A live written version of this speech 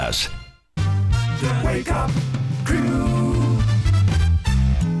The Wake Up Crew.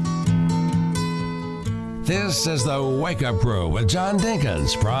 This is the Wake Up Crew with John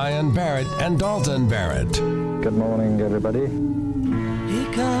Dinkins, Brian Barrett, and Dalton Barrett. Good morning, everybody.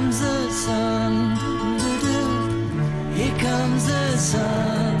 Here comes the sun. Doo-doo. Here comes the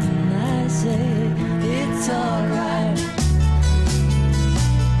sun. I say it's alright.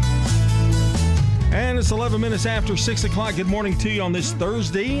 And it's 11 minutes after 6 o'clock. Good morning to you on this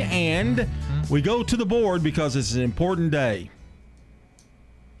Thursday. And we go to the board because it's an important day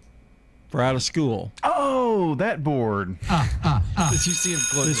for out of school. Oh, that board. Did you see him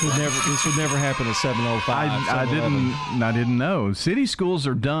close? This would never happen at 7:05. I didn't know. City schools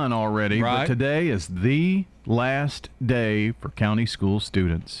are done already, Right. but today is the last day for county school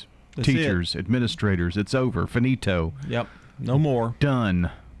students. That's Teachers, administrators, it's over. Finito. Yep. No more. Done.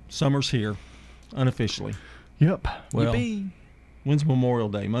 Summer's here. Unofficially. Yep. Well, Yippee. when's Memorial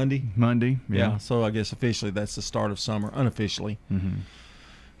Day? Monday? Monday. Yeah. So I guess officially that's the start of summer. Unofficially. Mm-hmm.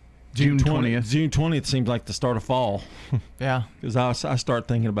 June 20th. June 20th seems like the start of fall. Yeah. Because I start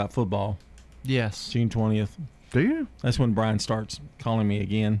thinking about football. Yes. June 20th. Do you? That's when Brian starts calling me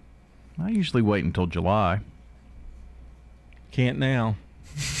again. I usually wait until July. Can't now.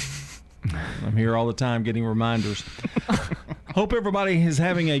 I'm here all the time getting reminders. Hope everybody is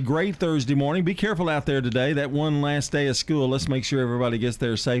having a great Thursday morning. Be careful out there today. That one last day of school. Let's make sure everybody gets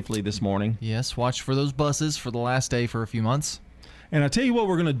there safely this morning. Yes. Watch for those buses for the last day for a few months. And I tell you what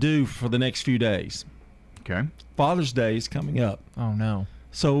we're going to do for the next few days. Okay. Father's Day is coming up. Oh, no.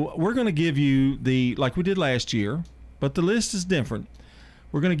 So we're going to give you like we did last year, but the list is different.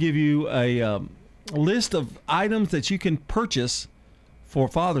 We're going to give you a list of items that you can purchase for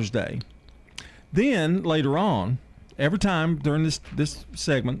Father's Day. Then later on, every time during this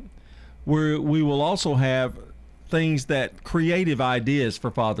segment, we will also have things creative ideas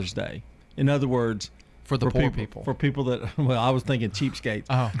for Father's Day. In other words, For the poor people. For people that, well, I was thinking cheapskates.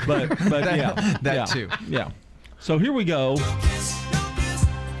 Oh. But yeah. That yeah, too. Yeah. So here we go.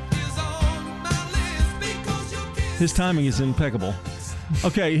 His timing is impeccable.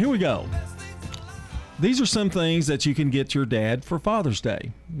 Okay, here we go. These are some things that you can get your dad for Father's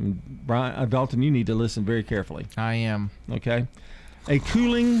Day. Brian, Dalton, you need to listen very carefully. I am. Okay. A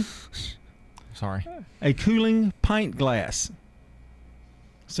cooling pint glass.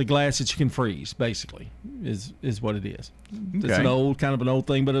 It's a glass that you can freeze, basically, is what it is. It's Okay. an old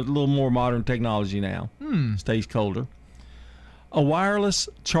thing, but a little more modern technology now. Stays colder. A wireless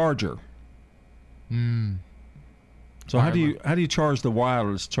charger. So how do you charge the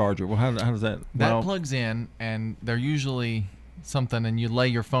wireless charger? Well, how does that? That plugs in, and they're usually something, and you lay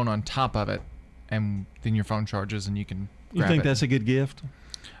your phone on top of it, and then your phone charges, and you can You grab think it. that's a good gift?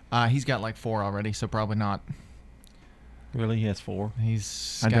 He's got like 4 already, so probably not. Really, he has 4.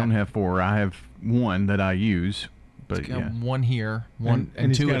 He's I got, don't have 4. I have 1 that I use. But he's got yeah. 1 here, and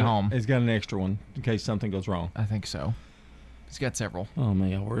he's 2 got at home. He's got an extra one in case something goes wrong. I think so. He's got several. Oh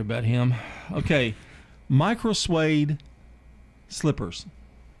man, I worry about him. Okay, micro suede slippers.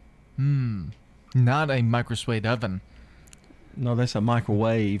 Not a micro suede oven. No, that's a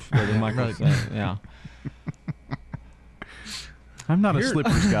microwave. But a micro, yeah. I'm not a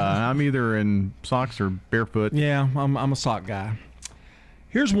slippers guy. I'm either in socks or barefoot. Yeah, I'm a sock guy.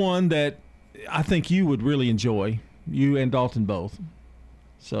 Here's one that I think you would really enjoy. You and Dalton both.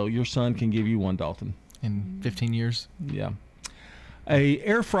 So your son can give you one, Dalton. In 15 years. Yeah. A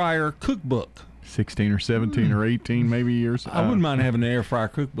air fryer cookbook. 16 or 17 or 18 maybe years. I wouldn't mind having an air fryer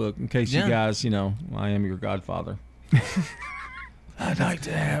cookbook in case Yeah. you guys, I am your godfather. I'd like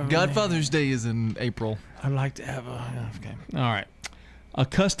to have Godfather's Day is in April. I'd like to have okay. All right. A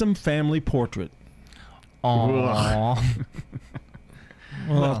custom family portrait. Aww.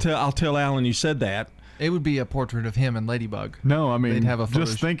 Well, I'll tell Alan you said that. It would be a portrait of him and Ladybug. No, I mean, They'd have a photo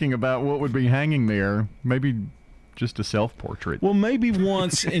just thinking about what would be hanging there, maybe just a self-portrait. Well, maybe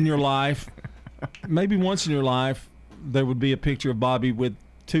once in your life, there would be a picture of Bobby with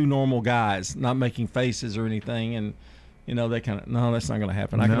 2 normal guys, not making faces or anything, and they kind of. No, that's not going to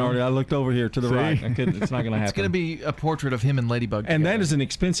happen. I looked over here to the See? right. I couldn't. It's not going to happen. It's going to be a portrait of him and Ladybug. And together. that is an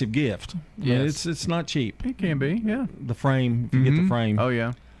expensive gift. I mean, Yes. it's not cheap. It can be, yeah. The frame, if you get the frame. Oh,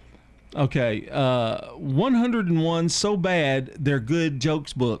 yeah. Okay, 101 So Bad They're Good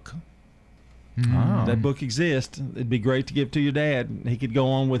Jokes book. Oh. That book exists. It'd be great to give to your dad. He could go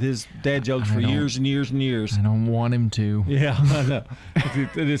on with his dad jokes for years and years and years. I don't want him to. Yeah, I know.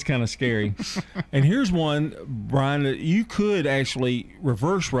 It is kind of scary. And here's one, Brian, that you could actually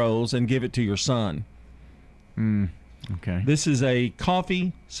reverse roles and give it to your son. Okay. This is a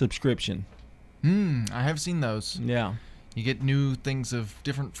coffee subscription. I have seen those. Yeah. You get new things of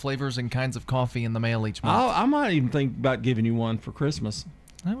different flavors and kinds of coffee in the mail each month. I might even think about giving you one for Christmas.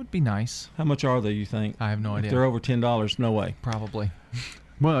 That would be nice. How much are they, you think? I have no idea. If they're over $10, no way. Probably.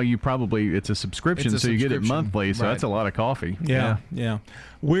 Well, it's a subscription, so you get it monthly, so that's a lot of coffee. Yeah.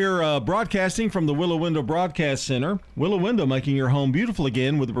 We're broadcasting from the Willow Window Broadcast Center. Willow Window, making your home beautiful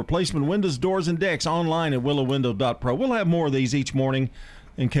again with replacement windows, doors, and decks online at willowwindow.pro. We'll have more of these each morning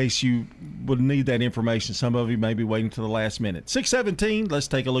in case you would need that information. Some of you may be waiting to the last minute. 6:17, let's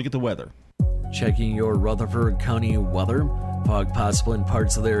take a look at the weather. Checking your Rutherford County weather. Fog possible in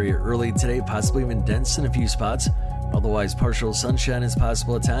parts of the area early today, possibly even dense in a few spots. Otherwise, partial sunshine is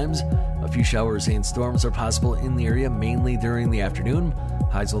possible at times. A few showers and storms are possible in the area, mainly during the afternoon.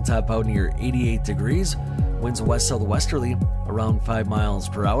 Highs will top out near 88 degrees. Winds west-southwesterly around 5 miles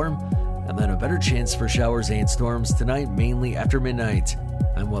per hour. And then a better chance for showers and storms tonight, mainly after midnight.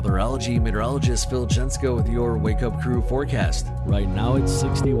 I'm weatherology meteorologist Phil Jensko with your Wake Up Crew forecast. Right now it's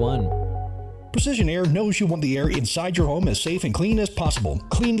 61. Precision Air knows you want the air inside your home as safe and clean as possible.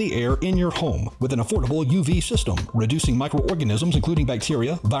 Clean the air in your home with an affordable UV system, reducing microorganisms including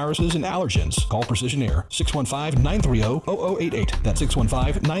bacteria, viruses, and allergens. Call Precision Air, 615-930-0088. That's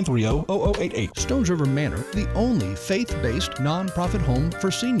 615-930-0088. Stones River Manor, the only faith-based nonprofit home for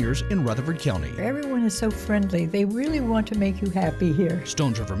seniors in Rutherford County. Everyone is so friendly. They really want to make you happy here.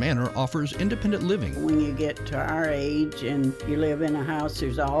 Stones River Manor offers independent living. When you get to our age and you live in a house,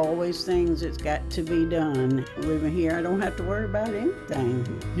 there's always things that's got to be done. Living here, I don't have to worry about anything.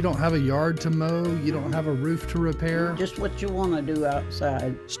 You don't have a yard to mow, you don't have a roof to repair. Just what you want to do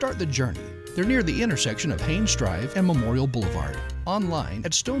outside. Start the journey. They're near the intersection of Haynes Drive and Memorial Boulevard. Online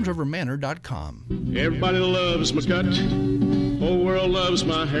at stonesrivermanor.com. Everybody loves my cut. Whole world loves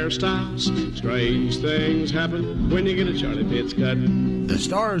my hairstyles. Strange things happen when you get a Charlie Pitts cut. The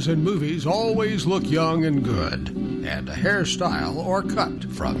stars in movies always look young and good. And a hairstyle or cut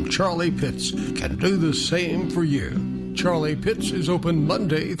from Charlie Pitts can do the same for you. Charlie Pitts is open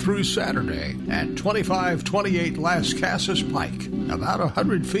Monday through Saturday at 2528 Las Casas Pike, about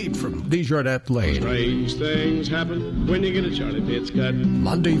 100 feet from Desjardins Lane. Strange things happen when you get a Charlie Pitts cut.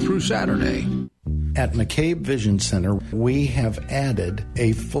 Monday through Saturday. At McCabe Vision Center, we have added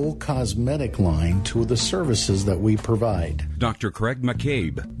a full cosmetic line to the services that we provide. Dr. Craig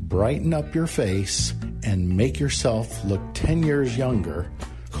McCabe. Brighten up your face and make yourself look 10 years younger.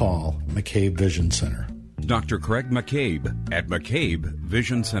 Call McCabe Vision Center. Dr. Craig McCabe at McCabe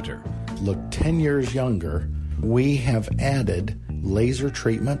Vision Center. Look 10 years younger. We have added laser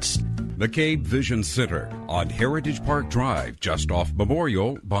treatments. McCabe Vision Center on Heritage Park Drive, just off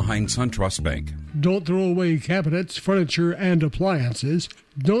Memorial, behind SunTrust Bank. Don't throw away cabinets, furniture, and appliances.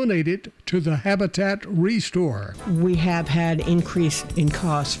 Donate it to the Habitat Restore. We have had increase in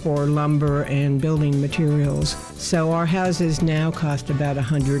costs for lumber and building materials, so our houses now cost about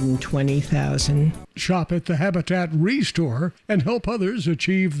 $120,000. Shop at the Habitat Restore and help others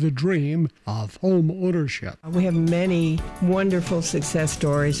achieve the dream of home ownership. We have many wonderful success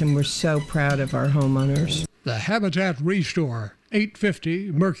stories, and we're so proud of our homeowners. The Habitat Restore,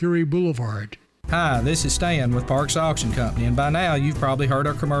 850 Mercury Boulevard. Hi, this is Stan with Parks Auction Company, and by now you've probably heard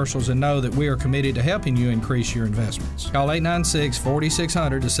our commercials and know that we are committed to helping you increase your investments. Call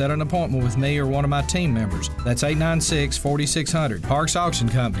 896-4600 to set an appointment with me or one of my team members. That's 896-4600. Parks Auction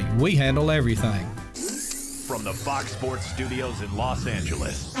Company. We handle everything. From the Fox Sports Studios in Los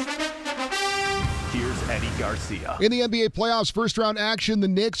Angeles, here's Eddie Garcia. In the NBA playoffs first round action, the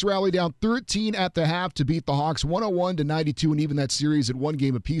Knicks rally down 13 at the half to beat the Hawks 101-92 and even that series at one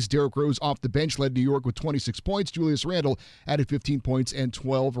game apiece. Derrick Rose off the bench led New York with 26 points. Julius Randle added 15 points and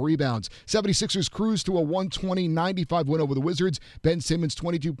 12 rebounds. 76ers cruised to a 120-95 win over the Wizards. Ben Simmons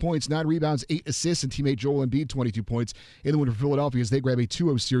 22 points, 9 rebounds, 8 assists, and teammate Joel Embiid 22 points in the win for Philadelphia as they grab a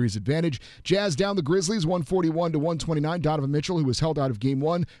 2-0 series advantage. Jazz down the Grizzlies 141-129. Donovan Mitchell, who was held out of game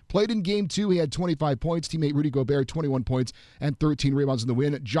 1, played in game 2. He had 25 points. Teammate Rudy Gobert, 21 points and 13 rebounds in the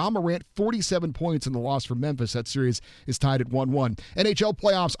win. Ja Morant, 47 points in the loss for Memphis. That series is tied at 1-1. NHL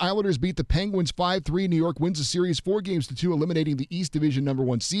playoffs, Islanders beat the Penguins 5-3. New York wins the series 4-2, eliminating the East Division number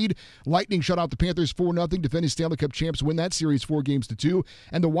 1 seed. Lightning shut out the Panthers 4-0. Defending Stanley Cup champs win that series 4-2.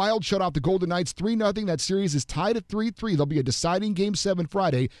 And the Wild shut out the Golden Knights 3-0. That series is tied at 3-3. There'll be a deciding Game 7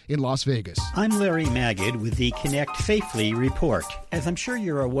 Friday in Las Vegas. I'm Larry Magid with the Connect Safely report. As I'm sure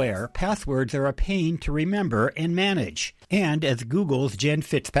you're aware, passwords are a pain to remember and manage. And as Google's Jen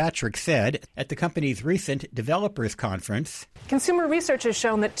Fitzpatrick said at the company's recent developers conference, consumer research has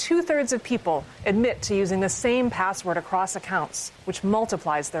shown that 2/3 of people admit to using the same password across accounts, which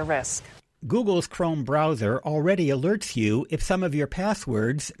multiplies their risk. Google's Chrome browser already alerts you if some of your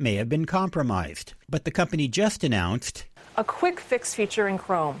passwords may have been compromised. But the company just announced a quick fix feature in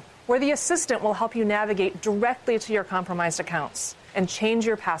Chrome, where the assistant will help you navigate directly to your compromised accounts and change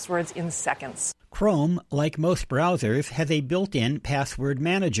your passwords in seconds. Chrome, like most browsers, has a built-in password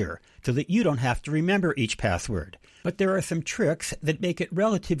manager so that you don't have to remember each password. But there are some tricks that make it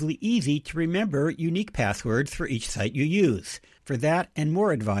relatively easy to remember unique passwords for each site you use. For that and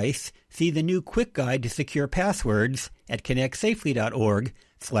more advice, see the new quick guide to secure passwords at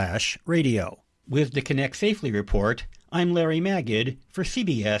connectsafely.org/radio. With the Connect Safely report, I'm Larry Magid for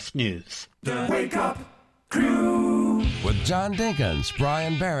CBS News. The Wake Up Crew with John Dinkins,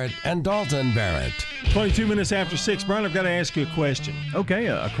 Brian Barrett, and Dalton Barrett. 22 minutes after 6. Brian, I've got to ask you a question. Okay,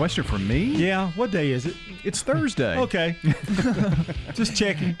 a question from me? Yeah, what day is it? It's Thursday. Okay. Just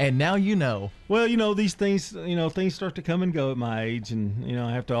checking. And now you know. Well, these things, things start to come and go at my age, and,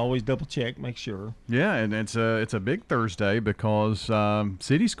 I have to always double check, make sure. Yeah, and it's a big Thursday because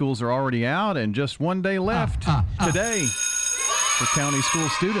city schools are already out and just one day left today for county school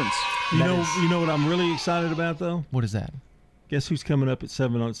students. You know what I'm really excited about, though? What is that? Guess who's coming up at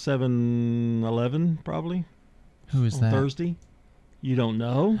 7/11, probably? Who is that? Thursday? You don't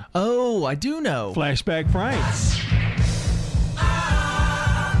know? Oh, I do know. Flashback Franks.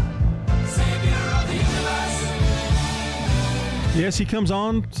 Yes, he comes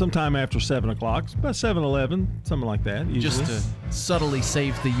on sometime after 7 o'clock. It's about 7:11, something like that. Usually. Just to subtly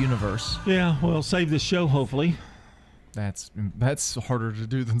save the universe. Yeah, well, save this show, hopefully. That's harder to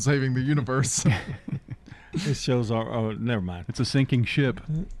do than saving the universe. This show's never mind. It's a sinking ship.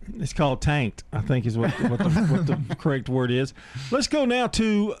 It's called tanked, I think is what the correct word is. Let's go now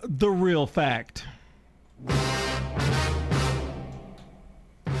to the real fact.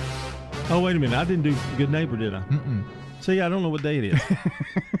 Oh, wait a minute. I didn't do Good Neighbor, did I? Mm-mm. See, I don't know what day it is.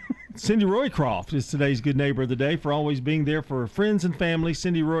 Cindy Roycroft is today's Good Neighbor of the Day. For always being there for friends and family,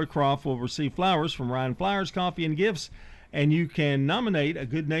 Cindy Roycroft will receive flowers from Ryan Flowers, Coffee, and Gifts. And you can nominate a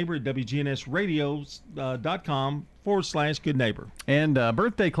good neighbor at WGNSradio.com/good neighbor. And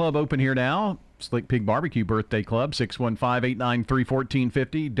Birthday Club open here now. Slick Pig Barbecue Birthday Club,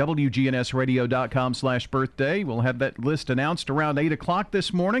 615-893-1450, WGNSradio.com/birthday. We'll have that list announced around 8 o'clock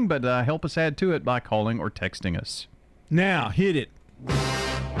this morning, but help us add to it by calling or texting us. Now, hit it.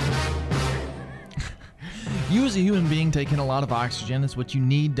 You as a human being taking a lot of oxygen is what you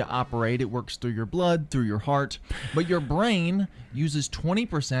need to operate. It works through your blood, through your heart. But your brain uses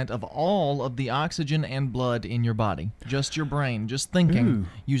 20% of all of the oxygen and blood in your body. Just your brain, just thinking,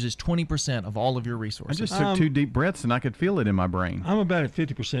 uses 20% of all of your resources. I just took 2 deep breaths and I could feel it in my brain. I'm about at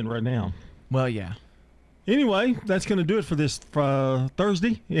 50% right now. Well, yeah. Anyway, that's going to do it for this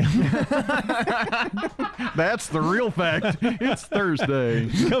Thursday. Yeah. That's the real fact. It's Thursday.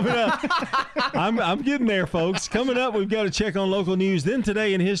 Coming up, I'm getting there, folks. Coming up, we've got to check on local news, then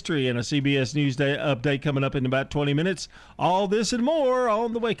Today in History, and a CBS News Day update coming up in about 20 minutes. All this and more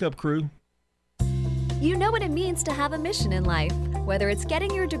on the Wake Up Crew. You know what it means to have a mission in life. Whether it's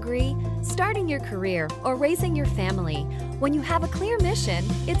getting your degree, starting your career, or raising your family, when you have a clear mission,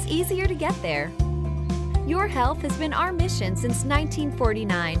 it's easier to get there. Your health has been our mission since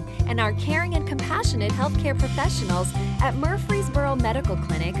 1949, and our caring and compassionate healthcare professionals at Murfreesboro Medical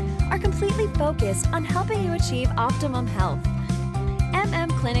Clinic are completely focused on helping you achieve optimum health.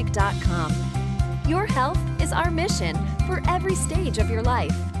 mmclinic.com. Your health is our mission for every stage of your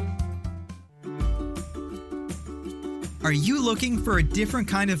life. Are you looking for a different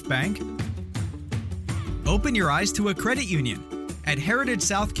kind of bank? Open your eyes to a credit union. At Heritage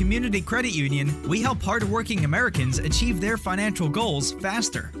South Community Credit Union, we help hardworking Americans achieve their financial goals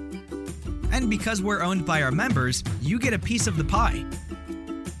faster. And because we're owned by our members, you get a piece of the pie.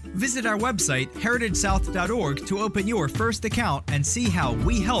 Visit our website, heritagesouth.org, to open your first account and see how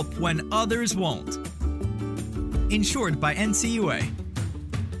we help when others won't. Insured by NCUA.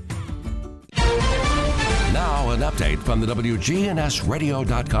 Now, an update from the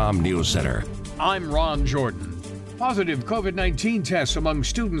WGNSradio.com News Center. I'm Ron Jordan. Positive COVID-19 tests among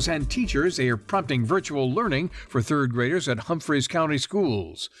students and teachers are prompting virtual learning for third graders at Humphreys County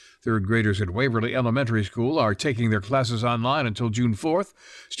Schools. Third graders at Waverly Elementary School are taking their classes online until June 4th.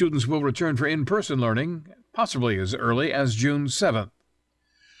 Students will return for in-person learning, possibly as early as June 7th.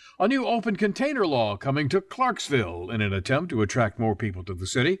 A new open container law coming to Clarksville in an attempt to attract more people to the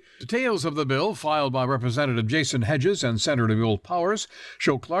city. Details of the bill, filed by Representative Jason Hedges and Senator Bill Powers,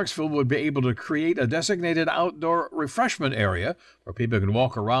 show Clarksville would be able to create a designated outdoor refreshment area where people can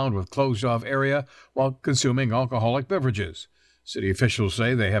walk around with closed-off area while consuming alcoholic beverages. City officials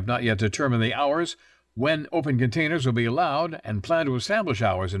say they have not yet determined the hours when open containers will be allowed and plan to establish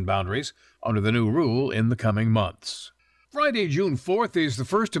hours and boundaries under the new rule in the coming months. Friday, June 4th is the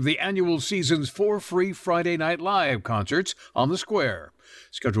first of the annual season's 4 free Friday Night Live concerts on the Square.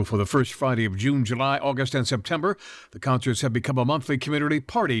 Scheduled for the first Friday of June, July, August, and September, the concerts have become a monthly community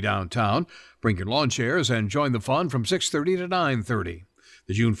party downtown. Bring your lawn chairs and join the fun from 6:30 to 9:30.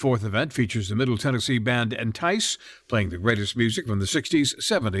 The June 4th event features the Middle Tennessee band Entice, playing the greatest music from the 60s,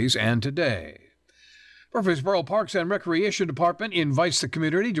 70s, and today. Murfreesboro Parks and Recreation Department invites the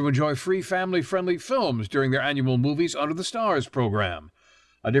community to enjoy free family-friendly films during their annual Movies Under the Stars program.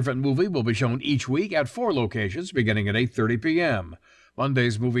 A different movie will be shown each week at 4 locations beginning at 8:30 p.m.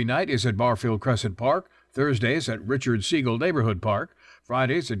 Monday's movie night is at Barfield Crescent Park, Thursdays at Richard Siegel Neighborhood Park,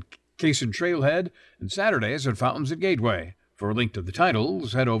 Fridays at Cason Trailhead, and Saturdays at Fountains at Gateway. For a link to the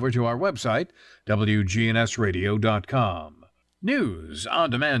titles, head over to our website, WGNSradio.com. News on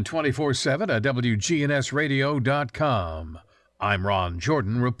demand 24/7 at WGNSradio.com. I'm Ron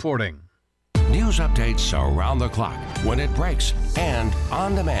Jordan reporting. News updates around the clock, when it breaks, and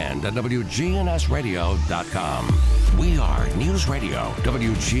on demand at WGNSradio.com. We are News Radio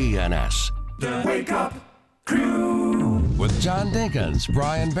WGNS. The Wake Up Crew. With John Dinkins,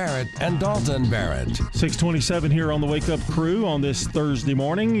 Brian Barrett, and Dalton Barrett. 627 here on the Wake Up Crew on this Thursday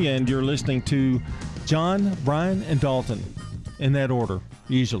morning, and you're listening to John, Brian, and Dalton. In that order,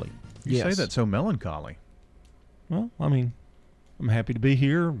 usually. You say that so melancholy. Well, I mean, I'm happy to be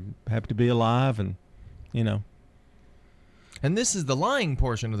here, happy to be alive, and, you know. And this is the lying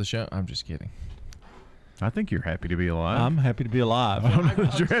portion of the show. I'm just kidding. I think you're happy to be alive. I'm happy to be alive. I don't know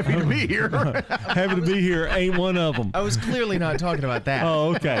that you're happy to be here. Happy to be here ain't one of them. I was clearly not talking about that.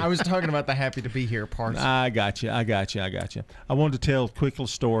 Oh, okay. I was talking about the happy to be here part. I got you. I wanted to tell a quick little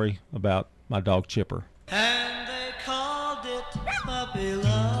story about my dog Chipper. And they called it puppy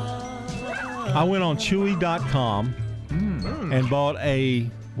love. I went on Chewy.com and bought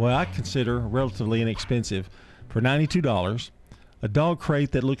I consider relatively inexpensive, for $92, a dog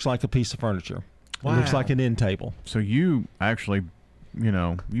crate that looks like a piece of furniture. Wow. It looks like an end table. So you actually,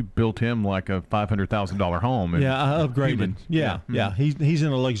 you built him like a $500,000 home. Yeah, I upgraded. Yeah. He's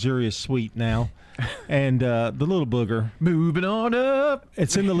in a luxurious suite now. And the little booger. Moving on up.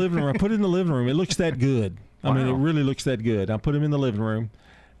 It's in the living room. I put it in the living room. It looks that good. Wow. I mean, it really looks that good. I put him in the living room.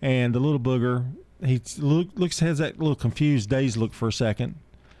 And the little booger, has that little confused, dazed look for a second.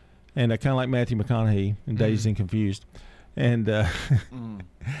 And kind of like Matthew McConaughey in Dazed and Confused. And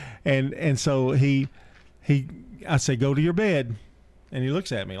and so I say, go to your bed, and he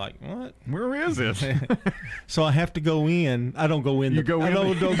looks at me like, what? Where is this? So I have to go in. I don't go in. I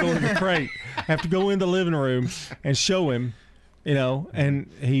don't go in the crate. I have to go in the living room and show him,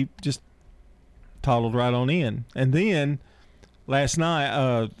 and he just toddled right on in. And then last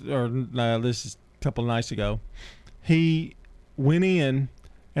night, this is a couple of nights ago, he went in,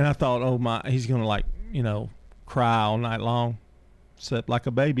 and I thought, oh my, he's gonna cry all night long. Slept like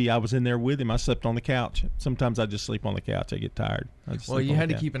a baby. I was in there with him. I slept on the couch. Sometimes I just sleep on the couch. I get tired. Well, you had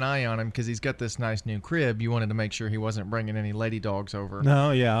to keep an eye on him because he's got this nice new crib. You wanted to make sure he wasn't bringing any lady dogs over. No,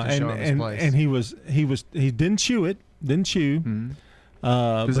 yeah, and he didn't chew it. Didn't chew. Mm-hmm.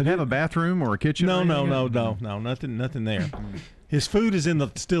 Does it have a bathroom or a kitchen? No, nothing there. His food is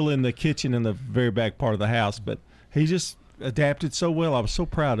still in the kitchen in the very back part of the house, but he just adapted so well. I was so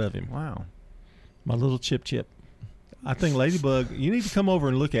proud of him. Wow. My little Chip. I think Ladybug, you need to come over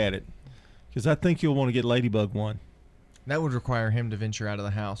and look at it, because I think you'll want to get Ladybug one. That would require him to venture out of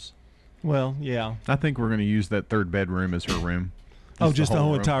the house. Well, yeah. I think we're going to use that third bedroom as her room. Just the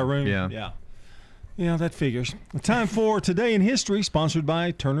whole entire room? Yeah. Yeah, that figures. Time for Today in History, sponsored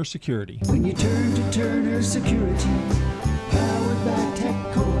by Turner Security. When you turn to Turner Security, powered by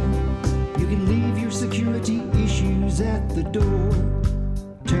TechCore, you can leave your security issues at the door.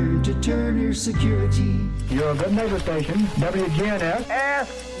 Turn to Turner Security. You're a good neighbor station, WGNS.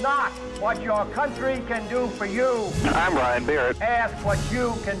 Ask not what your country can do for you. I'm Brian Barrett. Ask what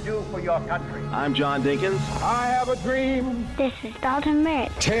you can do for your country. I'm John Dinkins. I have a dream. This is Dalton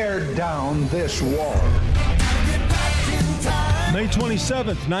Barrett. Tear down this wall. May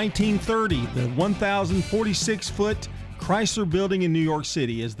 27th, 1930, the 1,046-foot Chrysler Building in New York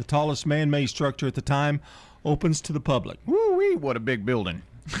City is the tallest man-made structure at the time, opens to the public. Woo-wee, what a big building.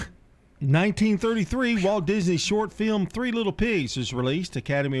 1933, Walt Disney's short film Three Little Pigs was released.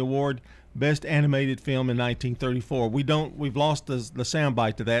 Academy Award Best Animated Film in 1934. We've lost the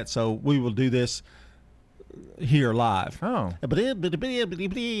soundbite to that, so we will do this here live. Oh.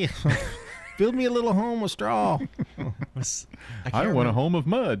 Build me a little home of straw. I want a home of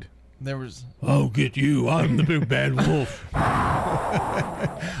mud. There was. I'll get you. I'm the big bad wolf.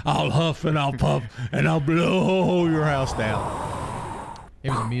 I'll huff and I'll puff and I'll blow your house down. It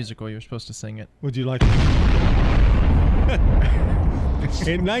was a musical. You were supposed to sing it. Would you like to?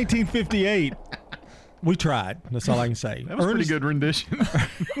 In 1958, we tried. That's all I can say. That was a pretty good rendition.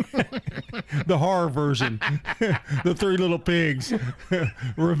 The horror version. The Three Little Pigs.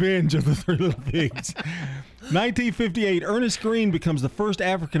 Revenge of the Three Little Pigs. 1958, Ernest Green becomes the first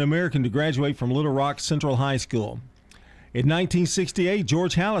African American to graduate from Little Rock Central High School. In 1968,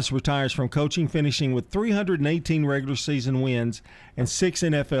 George Halas retires from coaching, finishing with 318 regular season wins and 6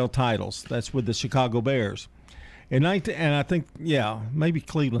 NFL titles. That's with the Chicago Bears. And I think, maybe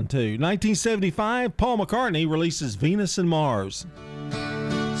Cleveland too. 1975, Paul McCartney releases Venus and Mars.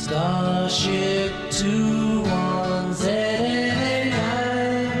 Starship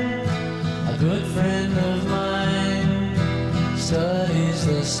 21Z89, a good friend of mine, studies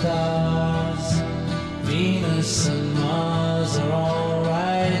the stars. Venus and Mars are all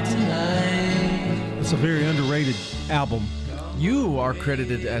right tonight. It's a very underrated album. You are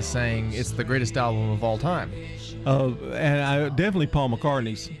credited as saying it's the greatest album of all time. And definitely Paul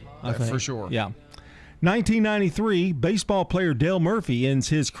McCartney's, I think. For sure. Yeah. 1993, baseball player Dale Murphy ends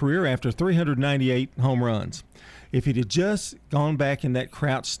his career after 398 home runs. If he'd have just gone back in that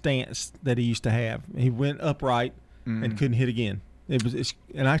crouch stance that he used to have, he went upright and couldn't hit again.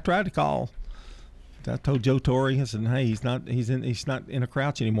 And I tried to call. I told Joe Torre, I said, hey, he's not in a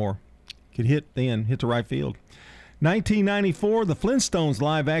crouch anymore. Could hit to right field. 1994, the Flintstones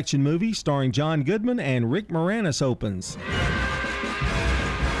live-action movie starring John Goodman and Rick Moranis opens.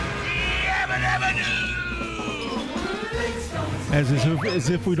 As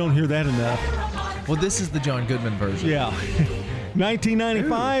if we don't hear that enough. Well, this is the John Goodman version. Yeah.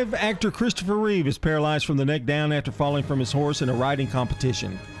 1995, actor Christopher Reeve is paralyzed from the neck down after falling from his horse in a riding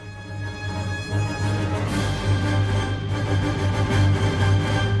competition.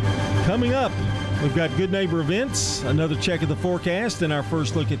 Coming up, we've got Good Neighbor events, another check of the forecast, and our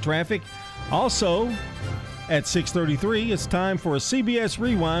first look at traffic. Also, at 6:33, it's time for a CBS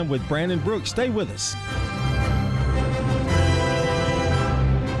Rewind with Brandon Brooks. Stay with us.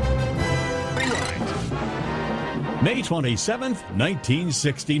 May 27th,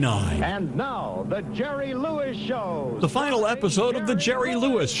 1969. And now, The Jerry Lewis Show. The final episode of The Jerry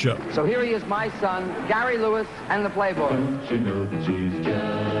Lewis Show. So here he is, my son, Gary Lewis, and the Playboy.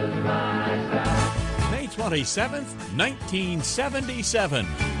 May 27th, 1977.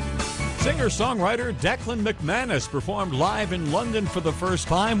 Singer-songwriter Declan McManus performed live in London for the first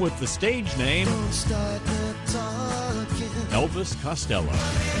time with the stage name Elvis Costello.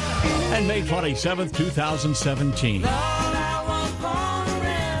 And May 27th, 2017.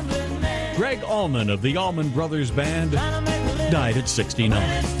 Greg Allman of the Allman Brothers Band died at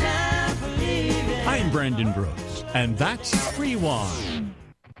 69. I'm Brandon Brooks, and that's Rewind.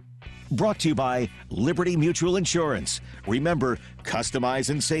 Brought to you by Liberty Mutual Insurance. Remember,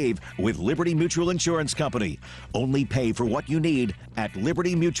 customize and save with Liberty Mutual Insurance Company. Only pay for what you need at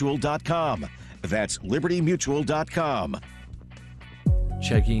libertymutual.com. That's libertymutual.com.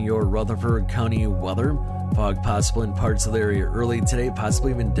 Checking your Rutherford County weather. Fog possible in parts of the area early today,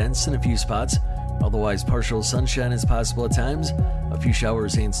 possibly even dense in a few spots. Otherwise, partial sunshine is possible at times. A few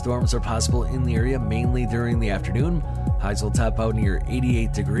showers and storms are possible in the area, mainly during the afternoon. Highs will top out near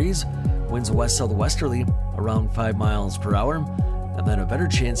 88 degrees. Winds west-southwesterly around 5 miles per hour. And then a better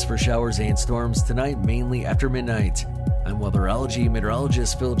chance for showers and storms tonight, mainly after midnight. I'm weatherology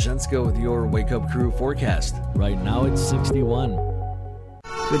meteorologist Phil Jensko with your Wake Up Crew forecast. Right now it's 61.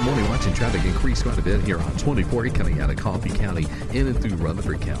 Good morning. Watching traffic increase quite a bit here on 24 coming out of Coffee County in and through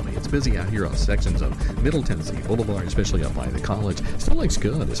Rutherford County. It's busy out here on sections of Middle Tennessee Boulevard, especially up by the college. Still looks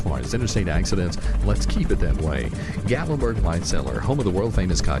good as far as interstate accidents. Let's keep it that way. Gatlinburg Wine Cellar, home of the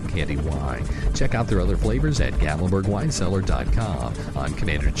world-famous cotton candy wine. Check out their other flavors at GatlinburgWineCellar.com. I'm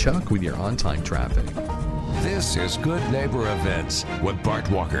Commander Chuck with your on-time traffic. This is Good Neighbor Events with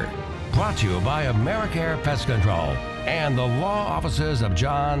Bart Walker. Brought to you by AmeriCare Pest Control and the law offices of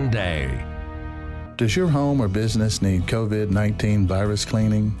John Day. Does your home or business need COVID-19 virus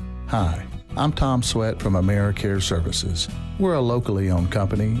cleaning? Hi, I'm Tom Sweat from AmeriCare Services. We're a locally owned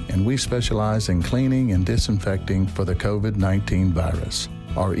company, and we specialize in cleaning and disinfecting for the COVID-19 virus.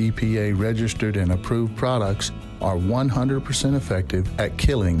 Our EPA-registered and approved products are 100% effective at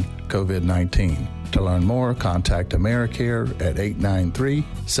killing COVID-19. To learn more, contact AmeriCare at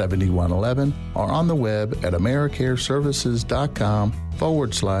 893-7111 or on the web at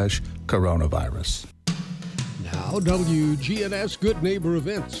americareservices.com/coronavirus. Now, WGNS Good Neighbor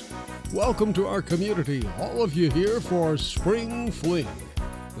Events. Welcome to our community, all of you here for Spring Fling.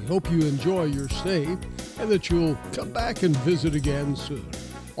 We hope you enjoy your stay and that you'll come back and visit again soon.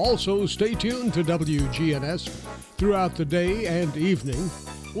 Also, stay tuned to WGNS throughout the day and evening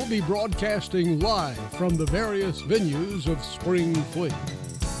we'll be broadcasting live from the various venues of Spring Fling.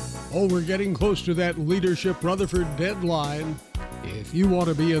 Oh, we're getting close to that Leadership Rutherford deadline. If you want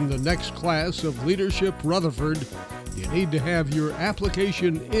to be in the next class of Leadership Rutherford, you need to have your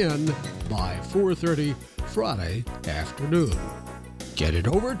application in by 4:30 Friday afternoon. Get it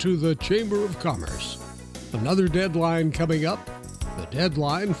over to the Chamber of Commerce. Another deadline coming up, the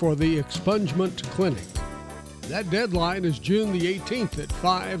deadline for the expungement clinic. That deadline is June the 18th at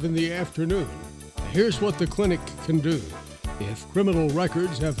 5 in the afternoon. Here's what the clinic can do. If criminal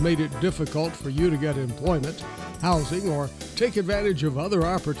records have made it difficult for you to get employment, housing, or take advantage of other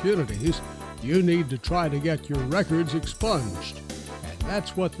opportunities, you need to try to get your records expunged. And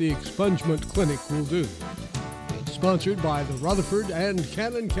that's what the expungement clinic will do. It's sponsored by the Rutherford and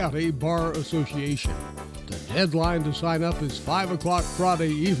Cannon County Bar Association. The deadline to sign up is 5 o'clock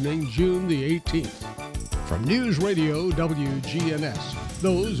Friday evening, June the 18th. From News Radio WGNS,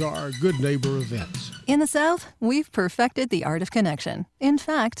 those are Good Neighbor events. In the South, we've perfected the art of connection. In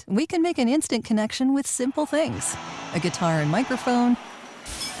fact, we can make an instant connection with simple things. A guitar and microphone,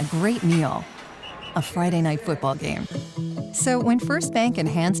 a great meal, a Friday night football game. So when First Bank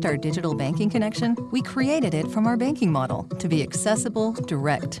enhanced our digital banking connection, we created it from our banking model to be accessible,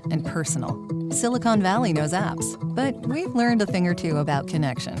 direct, and personal. Silicon Valley knows apps, but we've learned a thing or two about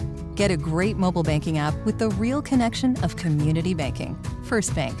connection. Get a great mobile banking app with the real connection of community banking.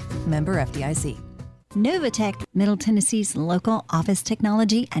 First Bank, member FDIC. Novatech, Middle Tennessee's local office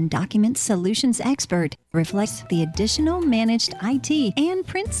technology and document solutions expert, reflects the additional managed IT and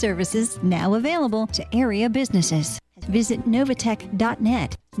print services now available to area businesses. Visit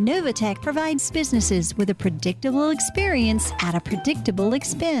Novatech.net. Novatech provides businesses with a predictable experience at a predictable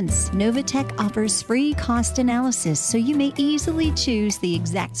expense. Novatech offers free cost analysis so you may easily choose the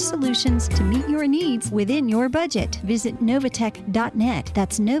exact solutions to meet your needs within your budget. Visit Novatech.net.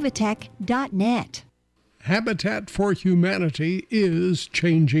 That's Novatech.net. Habitat for Humanity is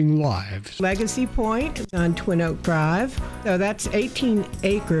changing lives. Legacy Point on Twin Oak Drive. So that's 18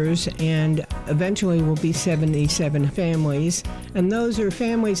 acres and eventually will be 77 families. And those are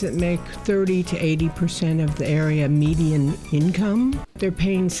families that make 30 to 80% of the area median income. They're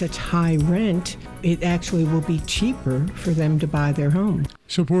paying such high rent, it actually will be cheaper for them to buy their home.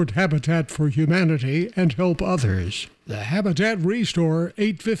 Support Habitat for Humanity and help others. The Habitat Restore,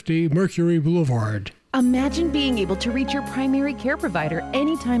 850 Mercury Boulevard. Imagine being able to reach your primary care provider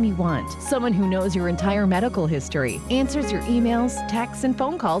anytime you want. Someone who knows your entire medical history, answers your emails, texts, and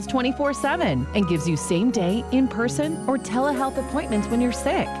phone calls 24/7, and gives you same-day, in-person, or telehealth appointments when you're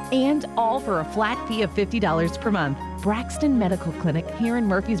sick. And all for a flat fee of $50 per month. Braxton Medical Clinic here in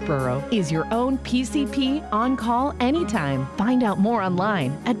Murfreesboro is your own PCP on call anytime. Find out more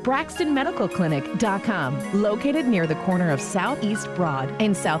online at braxtonmedicalclinic.com, located near the corner of Southeast Broad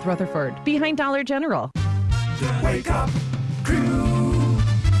and South Rutherford, behind Dollar General. The Wake Up Crew.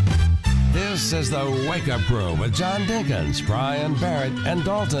 This is the Wake Up Crew with John Dinkins, Brian Barrett, and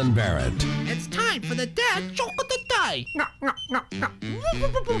Dalton Barrett. It's time for the dad joke of the day.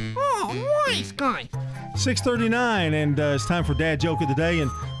 Oh, nice guy. 6:39, and it's time for Dad Joke of the Day,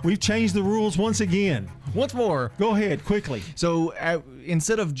 and we've changed the rules once again. Once more. Go ahead, quickly. So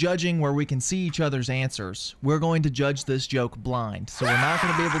instead of judging where we can see each other's answers, we're going to judge this joke blind. So we're not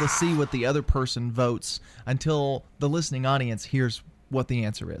going to be able to see what the other person votes until the listening audience hears what the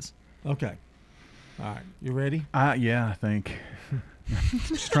answer is. Okay. All right. You ready? Yeah, I think.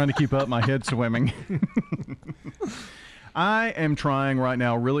 Just trying to keep up, my head swimming. I am trying right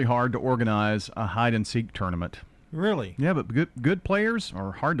now really hard to organize a hide-and-seek tournament. Really? Yeah, but good players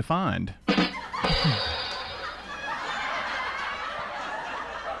are hard to find.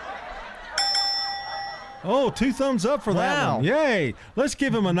 Oh, 2 thumbs up for that Wow. one. Yay. Let's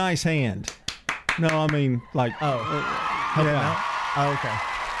give him a nice hand. No, I mean, like... help him out? Oh, okay.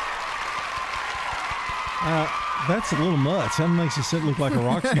 That's a little much. That makes you look like a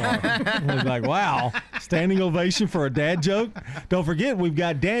rock star. Like, wow, standing ovation for a dad joke. Don't forget, we've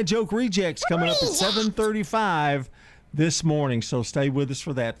got Dad Joke Rejects coming up at 7:35 this morning, so stay with us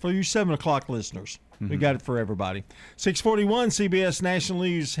for that. For you 7 o'clock listeners, we got it for everybody. 6:41, CBS National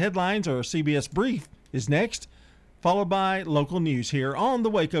News headlines, or CBS Brief, is next, followed by local news here on the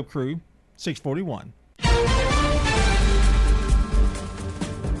Wake Up Crew, 6:41.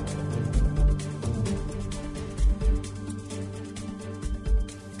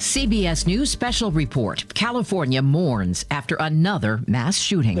 CBS News special report. California mourns after another mass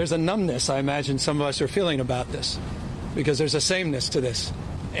shooting. There's a numbness I imagine some of us are feeling about this because there's a sameness to this.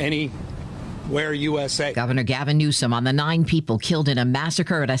 Any Wear USA. Governor Gavin Newsom on the 9 people killed in a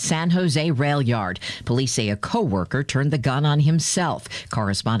massacre at a San Jose rail yard. Police say a co-worker turned the gun on himself.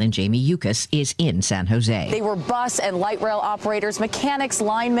 Correspondent Jamie Yukas is in San Jose. They were bus and light rail operators, mechanics,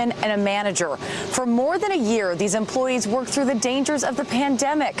 linemen, and a manager. For more than a year, these employees worked through the dangers of the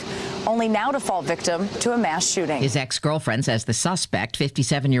pandemic, only now to fall victim to a mass shooting. His ex-girlfriend says the suspect,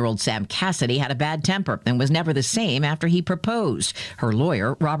 57-year-old Sam Cassidy, had a bad temper and was never the same after he proposed. Her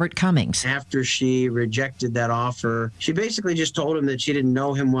lawyer, Robert Cummings. After she rejected that offer, she basically just told him that she didn't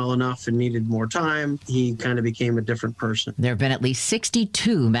know him well enough and needed more time. He kind of became a different person. There have been at least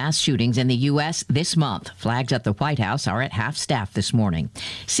 62 mass shootings in the U.S. this month. Flags at the White House are at half staff this morning.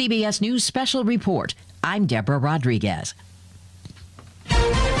 CBS News Special Report. I'm Deborah Rodriguez.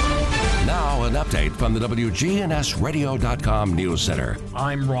 Now an update from the WGNSradio.com News Center.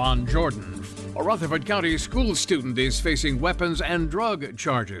 I'm Ron Jordan. A Rutherford County school student is facing weapons and drug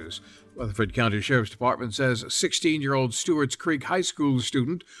charges. Rutherford County Sheriff's Department says 16-year-old Stewart's Creek High School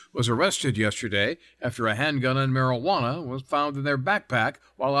student was arrested yesterday after a handgun and marijuana was found in their backpack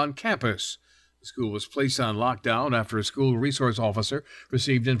while on campus. The school was placed on lockdown after a school resource officer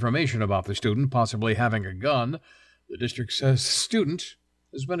received information about the student possibly having a gun. The district says the student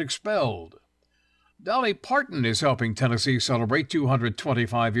has been expelled. Dolly Parton is helping Tennessee celebrate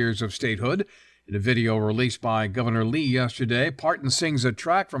 225 years of statehood. In a video released by Governor Lee yesterday, Parton sings a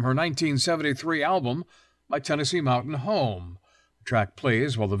track from her 1973 album, My Tennessee Mountain Home. The track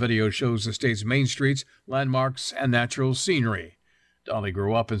plays while the video shows the state's main streets, landmarks, and natural scenery. Dolly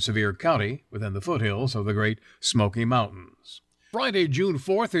grew up in Sevier County, within the foothills of the Great Smoky Mountains. Friday, June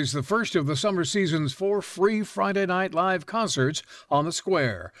 4th is the first of the summer season's 4 free Friday Night Live concerts on the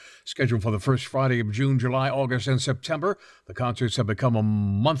Square. Scheduled for the first Friday of June, July, August, and September, the concerts have become a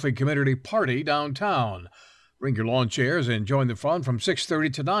monthly community party downtown. Bring your lawn chairs and join the fun from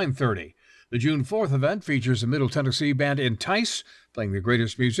 6:30 to 9:30. The June 4th event features the Middle Tennessee band Entice, playing the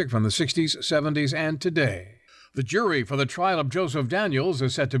greatest music from the 60s, 70s, and today. The jury for the trial of Joseph Daniels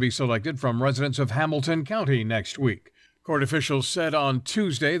is set to be selected from residents of Hamilton County next week. Court officials said on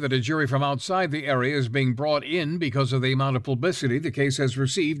Tuesday that a jury from outside the area is being brought in because of the amount of publicity the case has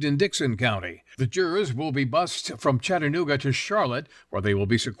received in Dixon County. The jurors will be bused from Chattanooga to Charlotte, where they will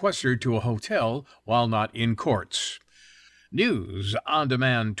be sequestered to a hotel while not in courts. News on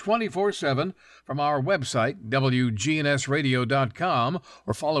demand 24/7 from our website, WGNSradio.com,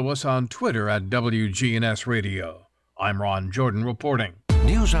 or follow us on Twitter at WGNSradio. I'm Ron Jordan reporting.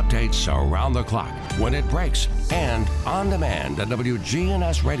 News updates around the clock, when it breaks, and on demand at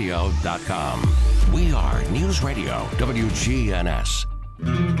WGNSradio.com. We are News Radio WGNS.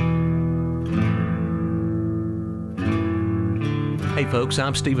 Hey folks,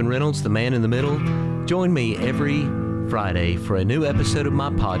 I'm Stephen Reynolds, the man in the middle. Join me every Friday for a new episode of my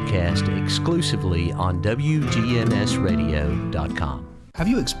podcast exclusively on WGNSradio.com. Have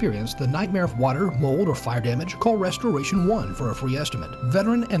you experienced the nightmare of water, mold, or fire damage? Call Restoration One for a free estimate.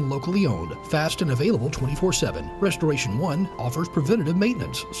 Veteran and locally owned, fast and available 24/7. Restoration One offers preventative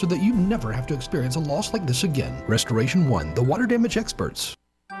maintenance so that you never have to experience a loss like this again. Restoration One, the water damage experts.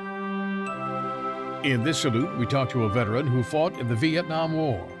 In this salute, we talk to a veteran who fought in the Vietnam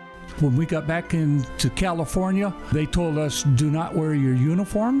War. When we got back into California, they told us, do not wear your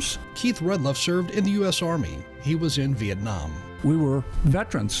uniforms. Keith Rudloff served in the U.S. Army. He was in Vietnam. We were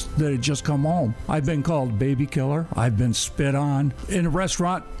veterans that had just come home. I've been called baby killer. I've been spit on. In a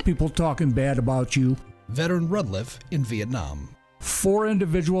restaurant, people talking bad about you. Veteran Rudloff in Vietnam. 4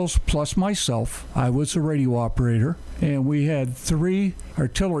 individuals plus myself. I was a radio operator, and we had 3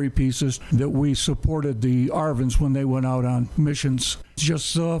 artillery pieces that we supported the ARVNs when they went out on missions.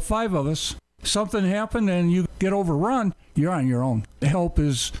 Just 5 of us. Something happened and you get overrun, you're on your own. Help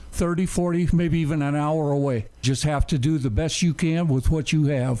is 30, 40, maybe even an hour away. Just have to do the best you can with what you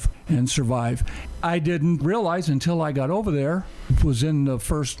have and survive. I didn't realize until I got over there, was in the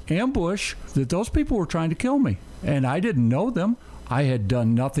first ambush, that those people were trying to kill me. And I didn't know them. I had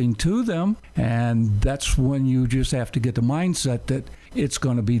done nothing to them. And that's when you just have to get the mindset that it's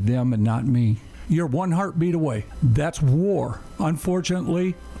going to be them and not me. You're one heartbeat away. That's war.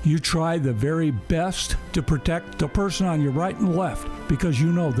 Unfortunately, you try the very best to protect the person on your right and left because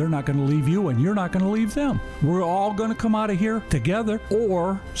you know they're not going to leave you and you're not going to leave them. We're all going to come out of here together,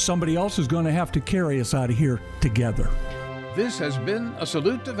 or somebody else is going to have to carry us out of here together. This has been a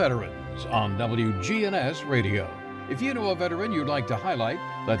Salute to Veterans on WGNS Radio. If you know a veteran you'd like to highlight,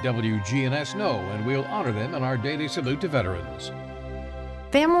 let WGNS know, and we'll honor them in our daily Salute to Veterans.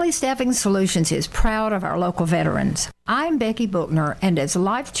 Family Staffing Solutions is proud of our local veterans. I'm Becky Bookner, and as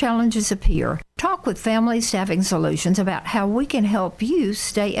life challenges appear, talk Talk with Family Staffing Solutions about how we can help you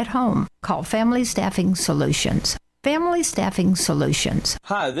stay at home. Call Family Staffing Solutions. Family Staffing Solutions.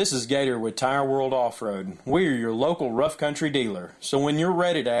 Hi, this is Gator with Tire World Off-Road. We are your local rough country dealer. So when you're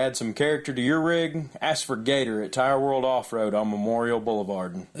ready to add some character to your rig, ask for Gator at Tire World Off-Road on Memorial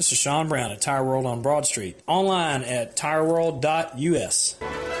Boulevard. This is Sean Brown at Tire World on Broad Street. Online at tireworld.us.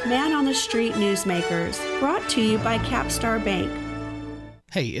 Man on the Street Newsmakers. Brought to you by Capstar Bank.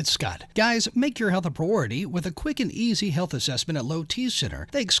 Hey, it's Scott. Guys, make your health a priority with a quick and easy health assessment at Low T Center.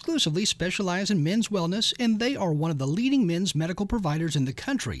 They exclusively specialize in men's wellness, and they are one of the leading men's medical providers in the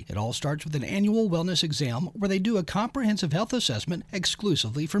country. It all starts with an annual wellness exam where they do a comprehensive health assessment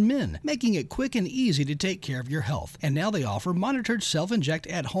exclusively for men, making it quick and easy to take care of your health. And now they offer monitored self-inject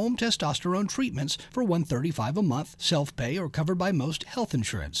at-home testosterone treatments for $135 a month, self-pay, or covered by most health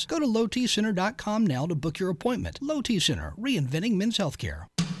insurance. Go to lowtcenter.com now to book your appointment. Low T Center, reinventing men's healthcare.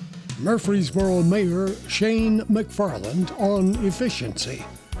 Murfreesboro Mayor Shane McFarland on efficiency.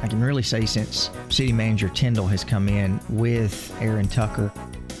 I can really say since City Manager Tyndall has come in with Aaron Tucker,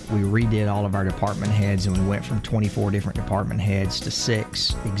 we redid all of our department heads, and we went from 24 different department heads to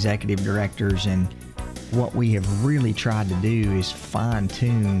 6 executive directors. And what we have really tried to do is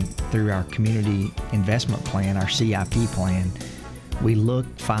fine-tune through our community investment plan, our CIP plan. We look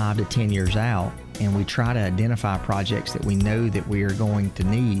 5 to 10 years out, and we try to identify projects that we know that we are going to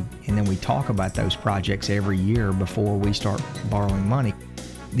need, and then we talk about those projects every year before we start borrowing money.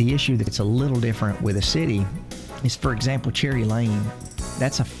 The issue that's a little different with a city is, for example, Cherry Lane.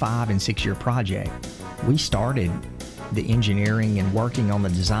 That's a 5 and 6 year project. We started the engineering and working on the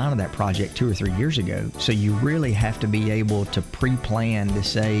design of that project 2 or 3 years ago. So you really have to be able to pre-plan to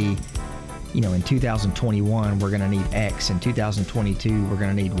say, in 2021, we're going to need X. In 2022, we're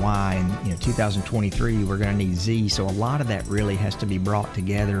going to need Y. And, 2023, we're going to need Z. So a lot of that really has to be brought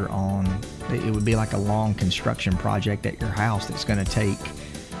together it would be like a long construction project at your house that's going to take,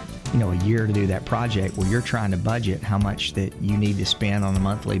 a year to do that project, where you're trying to budget how much that you need to spend on a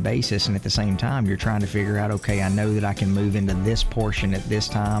monthly basis. And at the same time, you're trying to figure out, okay, I know that I can move into this portion at this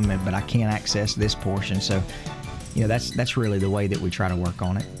time, but I can't access this portion. So, that's really the way that we try to work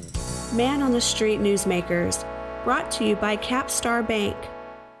on it. Man on the Street Newsmakers, brought to you by Capstar Bank.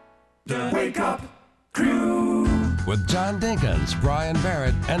 The Wake Up Crew with John Dinkins, Brian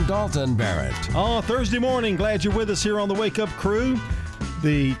Barrett, and Dalton Barrett. Thursday morning, glad you're with us here on the Wake Up Crew.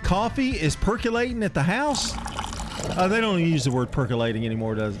 The coffee is percolating at the house. They don't use the word percolating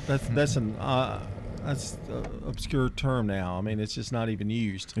anymore, does it? That's an obscure term now. I mean, it's just not even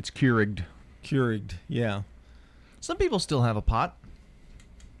used. It's Keurig. Keurig, yeah. Some people still have a pot.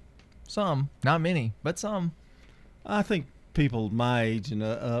 Some, not many, but some. I think people my age and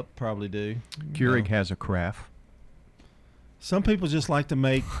up probably do. Keurig has a carafe. Some people just like to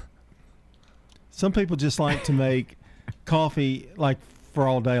make. Some people just like to make coffee like for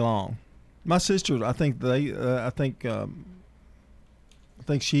all day long. My sister, I think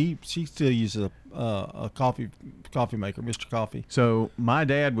she still uses a coffee maker, Mr. Coffee. So my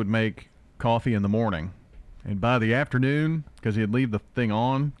dad would make coffee in the morning. And by the afternoon, because he'd leave the thing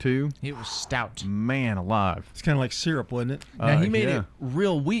on, too. It was stout. Man alive. It's kind of like syrup, wasn't it? Now, he made it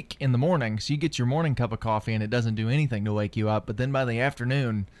real weak in the morning, so you get your morning cup of coffee, and it doesn't do anything to wake you up. But then by the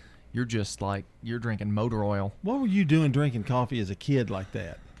afternoon, you're just like, you're drinking motor oil. What were you doing drinking coffee as a kid like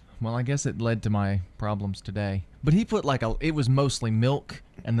that? Well, I guess it led to my problems today. But he put it was mostly milk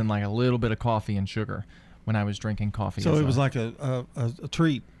and then like a little bit of coffee and sugar when I was drinking coffee. So it was like a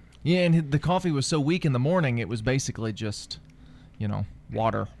treat. Yeah, and the coffee was so weak in the morning, it was basically just,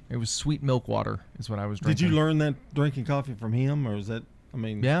 water. It was sweet milk water is what I was drinking. Did you learn that drinking coffee from him, or is that,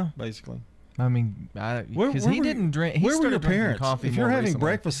 yeah, basically? I mean, because he didn't drink. He where were your parents? Coffee if you're having recently.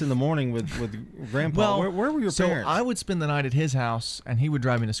 Breakfast in the morning with Grandpa, where were your parents? So I would spend the night at his house, and he would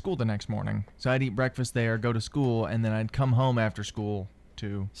drive me to school the next morning. So I'd eat breakfast there, go to school, and then I'd come home after school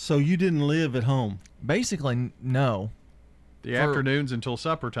to. So you didn't live at home? Basically, no. The afternoons until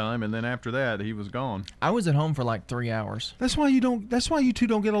supper time, and then after that, he was gone. I was at home for like 3 hours. That's why you two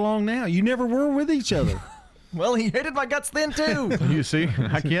don't get along now. You never were with each other. Well, he hated my guts then too. You see,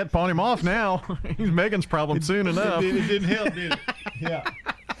 I can't pawn him off now. He's Megan's problem soon enough. It didn't help, did it? Yeah.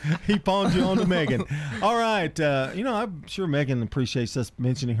 He pawned you on to Megan. All right. I'm sure Megan appreciates us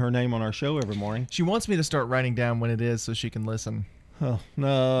mentioning her name on our show every morning. She wants me to start writing down when it is so she can listen. Oh,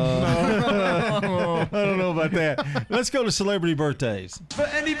 no. I don't know about that. Let's go to celebrity birthdays. For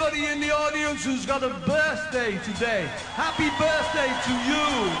anybody in the audience who's got a birthday today, happy birthday to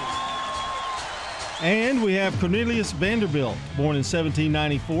you. And we have Cornelius Vanderbilt, born in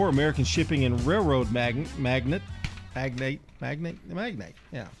 1794, American shipping and railroad magnate.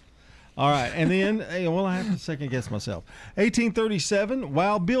 Yeah. All right, and then, I have to second guess myself. 1837,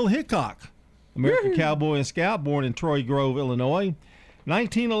 Wild Bill Hickok, American cowboy and scout, born in Troy Grove, Illinois.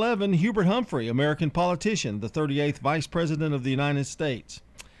 1911, Hubert Humphrey, American politician, the 38th Vice President of the United States.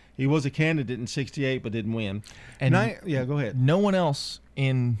 He was a candidate in 68 but didn't win. And go ahead. No one else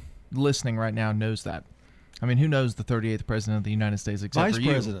in listening right now knows that. I mean, who knows the 38th President of the United States except for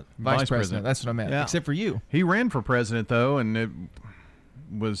you? Vice President. That's what I meant. Yeah. Except for you. He ran for president, though, and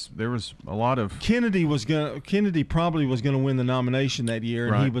there was a lot of... Kennedy probably was going to win the nomination that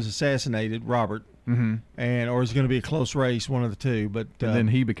year, and he was assassinated, Robert. Mm-hmm. Or it's going to be a close race, one of the two. But and then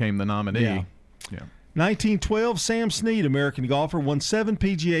he became the nominee. Yeah. 1912, Sam Snead, American golfer, won 7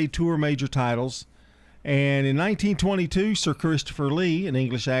 PGA Tour major titles. And in 1922, Sir Christopher Lee, an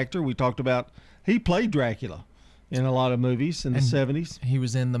English actor, we talked about, he played Dracula in a lot of movies in the 70s. He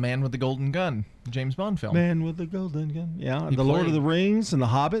was in The Man with the Golden Gun, James Bond film. Man with the Golden Gun, yeah. The Lord of the Rings and The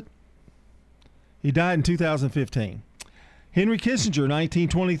Hobbit. He died in 2015. Henry Kissinger,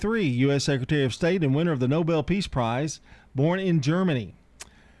 1923, U.S. Secretary of State and winner of the Nobel Peace Prize, born in Germany.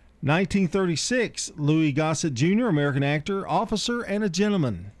 1936, Louis Gossett Jr., American actor, officer, and a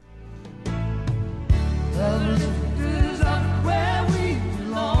gentleman.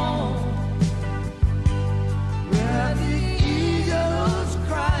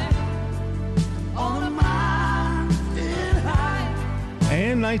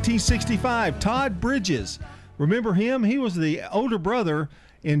 And 1965, Todd Bridges. Remember him? He was the older brother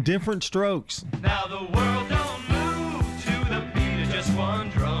in Different Strokes. Now the world don't move to the beat of just one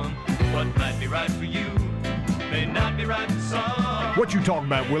drum. What might be right for you may not be right for some. What you talking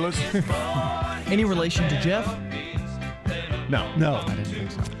about, Willis? Any relation to Jeff? No. I didn't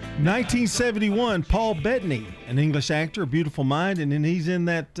think so. 1971, Paul Bettany, an English actor, Beautiful Mind, and then he's in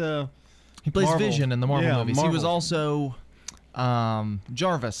that he plays Marvel. Vision in the Marvel movies. Marvel. He was also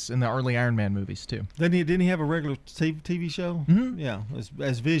Jarvis in the early Iron Man movies too. Didn't he have a regular TV show? Mm-hmm. Yeah,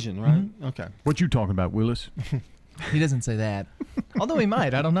 as Vision, right? Mm-hmm. Okay. What you talking about, Willis? He doesn't say that. Although he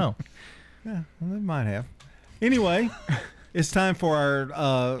might, I don't know. Yeah, well, they might have. Anyway, it's time for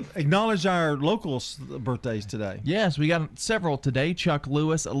our acknowledge our local birthdays today. Yes, we got several today. Chuck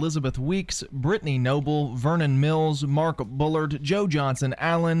Lewis, Elizabeth Weeks, Brittany Noble, Vernon Mills, Mark Bullard, Joe Johnson,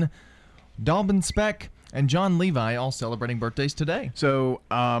 Allen, Dalbin Speck, and John Levi, all celebrating birthdays today. So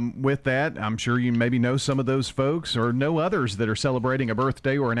with that, I'm sure you maybe know some of those folks or know others that are celebrating a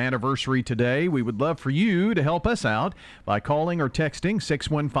birthday or an anniversary today. We would love for you to help us out by calling or texting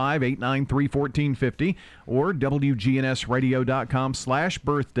 615-893-1450 or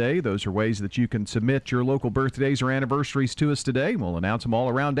WGNSradio.com/birthday. Those are ways that you can submit your local birthdays or anniversaries to us today. We'll announce them all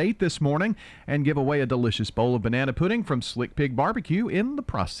around 8 this morning and give away a delicious bowl of banana pudding from Slick Pig Barbecue in the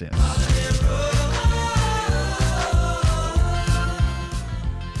process.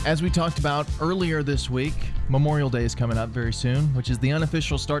 As we talked about earlier this week, Memorial Day is coming up very soon, which is the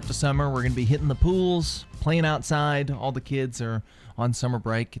unofficial start to summer. We're going to be hitting the pools, playing outside. All the kids are on summer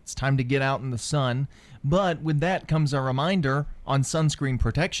break. It's time to get out in the sun. But with that comes a reminder on Sunscreen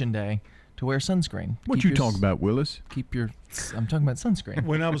Protection Day to wear sunscreen. What you talking about, Willis? I'm talking about sunscreen.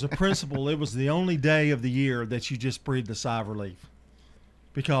 When I was a principal, it was the only day of the year that you just breathed a sigh of relief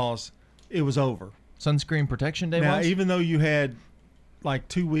because it was over. Sunscreen Protection Day now, was? Even though you had like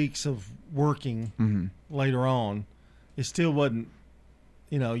 2 weeks of working later on, it still wasn't,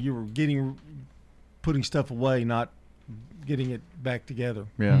 you were putting stuff away, not getting it back together.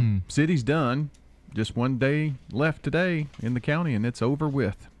 Yeah. City's done. Just one day left today in the county, and it's over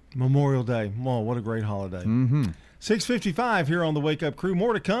with. Memorial Day. Whoa, what a great holiday. 6:55 here on the Wake Up Crew.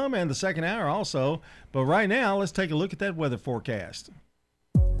 More to come, and the second hour also. But right now, let's take a look at that weather forecast.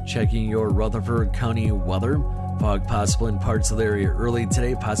 Checking your Rutherford County weather. Fog possible in parts of the area early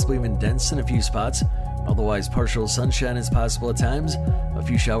today, possibly even dense in a few spots. Otherwise, partial sunshine is possible at times. A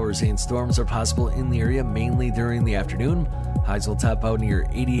few showers and storms are possible in the area, mainly during the afternoon. Highs will top out near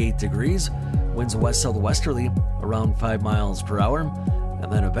 88 degrees. Winds west-southwesterly around 5 miles per hour.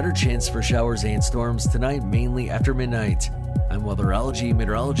 And then a better chance for showers and storms tonight, mainly after midnight. I'm weatherology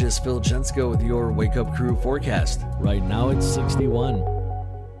meteorologist Phil Jensko with your Wake Up Crew forecast. Right now it's 61.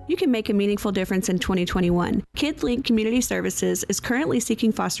 You can make a meaningful difference in 2021. KidLink Community Services is currently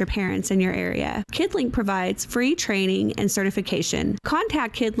seeking foster parents in your area. KidLink provides free training and certification.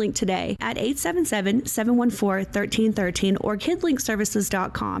 Contact KidLink today at 877-714-1313 or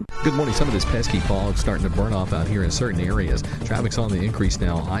kidlinkservices.com. Good morning. Some of this pesky fog starting to burn off out here in certain areas. Traffic's on the increase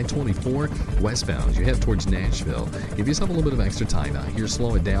now. I-24 westbound. You head towards Nashville. Give yourself a little bit of extra time out here.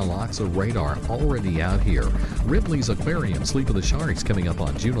 Slow it down. Lots of radar already out here. Ripley's Aquarium, Sleep of the Sharks, coming up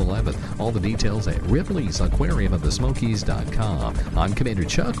on June 11. All the details at Ripley's Aquarium of the Smokies.com. I'm Commander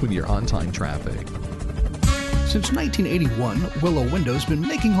Chuck with your on-time traffic. Since 1981, Willow Window's been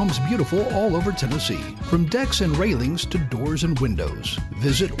making homes beautiful all over Tennessee, from decks and railings to doors and windows.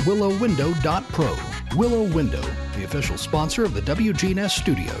 Visit willowwindow.pro. Willow Window, the official sponsor of the WGNS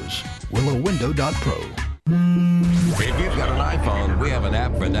studios. willowwindow.pro. If you've got an iPhone, we have an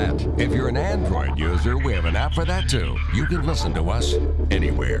app for that. If you're an Android user, we have an app for that too. You can listen to us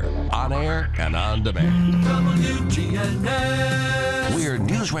anywhere, on air and on demand. WGNS. We're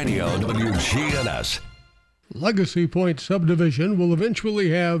News Radio WGNS. Legacy Point subdivision will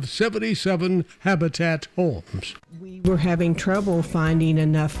eventually have 77 Habitat homes. We were having trouble finding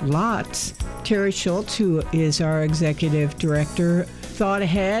enough lots. Terry Schultz, who is our executive director, thought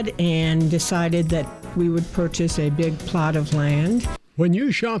ahead and decided that we would purchase a big plot of land. When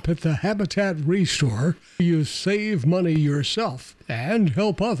you shop at the Habitat Restore, you save money yourself and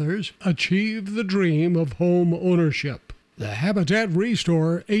help others achieve the dream of home ownership. The Habitat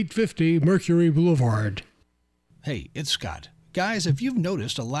Restore, 850 Mercury Boulevard. Hey, it's Scott. Guys, if you've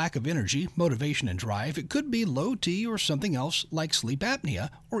noticed a lack of energy, motivation, and drive, it could be low T or something else like sleep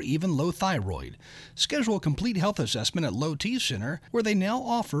apnea or even low thyroid. Schedule a complete health assessment at Low T Center, where they now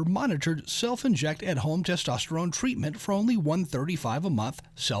offer monitored self-inject at-home testosterone treatment for only $135 a month,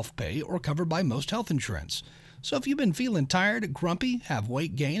 self-pay, or covered by most health insurance. So if you've been feeling tired, grumpy, have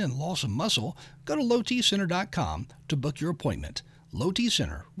weight gain, and loss of muscle, go to lowtcenter.com to book your appointment. Low T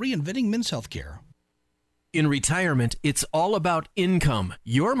Center, reinventing men's healthcare. In retirement, it's all about income.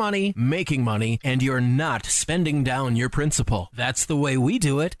 Your money, making money, and you're not spending down your principal. That's the way we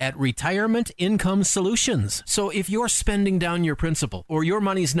do it at Retirement Income Solutions. So if you're spending down your principal or your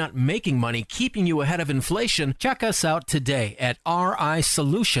money's not making money, keeping you ahead of inflation, check us out today at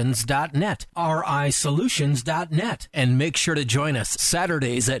risolutions.net. risolutions.net. And make sure to join us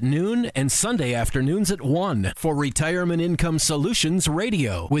Saturdays at noon and Sunday afternoons at 1 for Retirement Income Solutions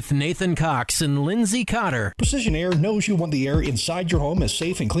Radio with Nathan Cox and Lindsay Cotter. Precision Air knows you want the air inside your home as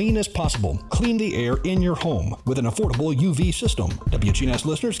safe and clean as possible. Clean the air in your home with an affordable UV system. WGNS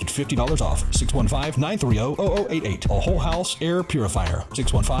listeners get $50 off. 615-930-0088. A whole house air purifier.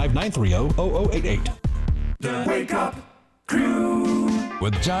 615-930-0088. The Wake Up Crew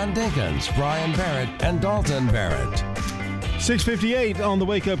with John Dinkins, Brian Barrett, and Dalton Barrett. 6:58 on the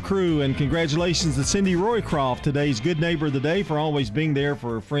Wake Up Crew, and congratulations to Cindy Roycroft, today's Good Neighbor of the Day, for always being there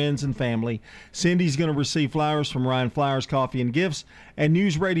for her friends and family. Cindy's going to receive flowers from Ryan Flowers Coffee and Gifts and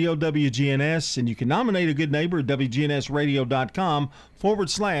News Radio WGNS, and you can nominate a good neighbor at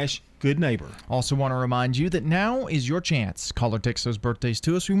WGNSradio.com/Good Neighbor. Also want to remind you that now is your chance. Call or text those birthdays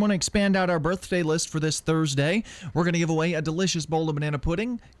to us. We want to expand out our birthday list for this Thursday. We're going to give away a delicious bowl of banana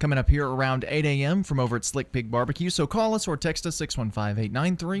pudding coming up here around 8 a.m. from over at Slick Pig Barbecue. So call us or text us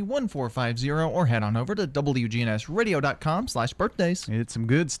 615-893-1450 or head on over to WGNSradio.com/birthdays. It's some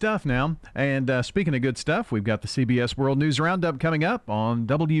good stuff now. And speaking of good stuff, we've got the CBS World News Roundup coming up on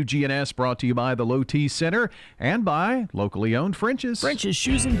WGNS, brought to you by the Low T Center and by locally owned French's. French's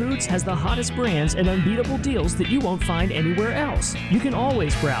Shoes and Boots has the hottest brands and unbeatable deals that you won't find anywhere else. You can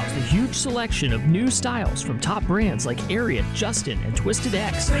always browse the huge selection of new styles from top brands like Ariat, Justin, and Twisted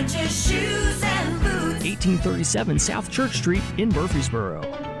X. French's Shoes and Boots. 1837 South Church Street in Murfreesboro.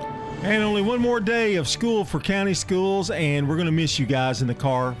 And only one more day of school for county schools, and we're going to miss you guys in the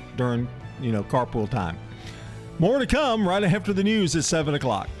car during, carpool time. More to come right after the news at 7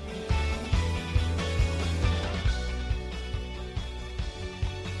 o'clock.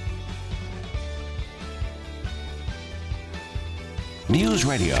 News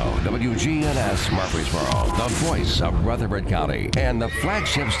Radio WGNS Murfreesboro, the voice of Rutherford County, and the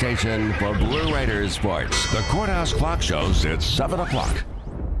flagship station for Blue Raiders sports. The Courthouse Clock shows it's 7 o'clock.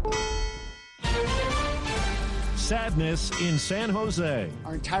 Sadness in San Jose.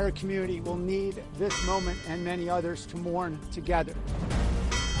 Our entire community will need this moment and many others to mourn together.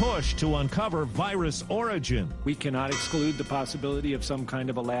 Push to uncover virus origin. We cannot exclude the possibility of some kind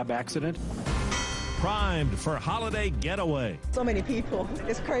of a lab accident. Primed for holiday getaway. So many people.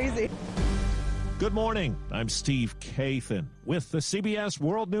 It's crazy. Good morning. I'm Steve Kathan with the CBS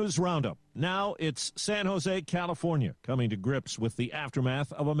World News Roundup. Now it's San Jose, California, coming to grips with the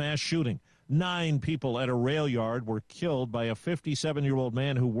aftermath of a mass shooting. 9 people at a rail yard were killed by a 57-year-old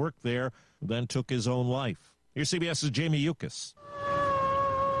man who worked there, who then took his own life. Here's CBS's Jamie Yukas.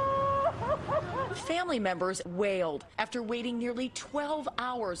 Family members wailed after waiting nearly 12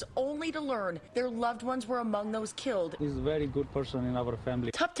 hours only to learn their loved ones were among those killed. He's a very good person in our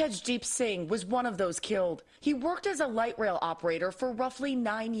family. Taptejdeep Singh was one of those killed. He worked as a light rail operator for roughly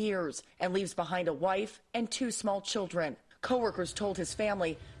 9 years and leaves behind a wife and 2 small children. Coworkers told his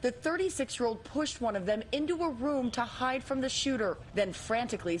family the 36-year-old pushed one of them into a room to hide from the shooter, then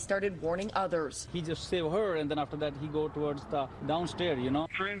frantically started warning others. He just saved her, and then after that, he go towards the downstairs,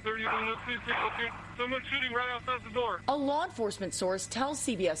 Train 30, someone shooting right outside the door. A law enforcement source tells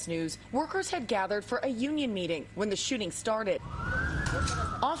CBS News workers had gathered for a union meeting when the shooting started.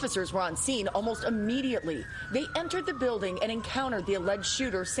 Officers were on scene almost immediately. They entered the building and encountered the alleged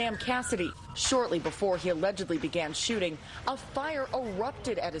shooter, Sam Cassidy. Shortly before he allegedly began shooting, a fire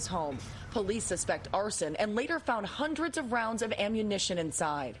erupted at his home. Police suspect arson and later found hundreds of rounds of ammunition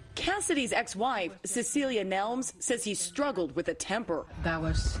inside. Cassidy's ex-wife, Cecilia Nelms, says he struggled with a temper. That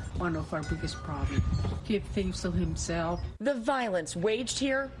was one of our biggest problems. He thinks of himself. The violence waged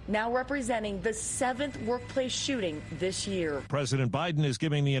here now representing the 7th workplace shooting this year. President Biden is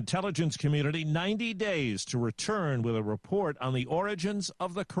giving the intelligence community 90 days to return with a report on the origins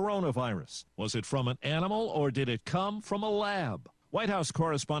of the coronavirus. Was it from an animal or did it come from a lab? White House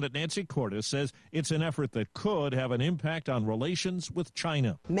correspondent Nancy Cordes says it's an effort that could have an impact on relations with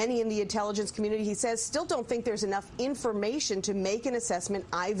China. Many in the intelligence community, he says, still don't think there's enough information to make an assessment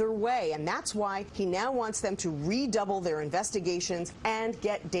either way. And that's why he now wants them to redouble their investigations and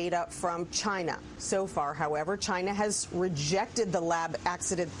get data from China. So far, however, China has rejected the lab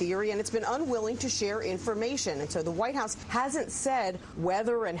accident theory and it's been unwilling to share information. And so the White House hasn't said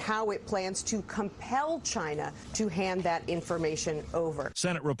whether and how it plans to compel China to hand that information over.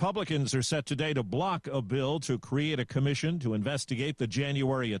 Senate Republicans are set today to block a bill to create a commission to investigate the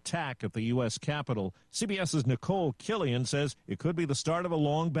January attack at the U.S. Capitol. CBS's Nicole Killian says it could be the start of a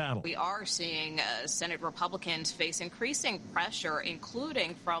long battle. We are seeing Senate Republicans face increasing pressure,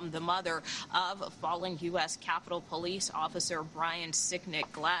 including from the mother of fallen U.S. Capitol Police Officer Brian Sicknick.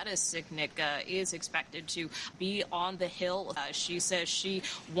 Gladys Sicknick is expected to be on the Hill. She says she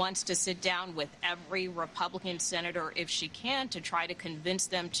wants to sit down with every Republican senator if she can to try to convince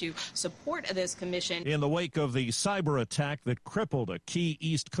them to support this commission. In the wake of the cyber attack that crippled a key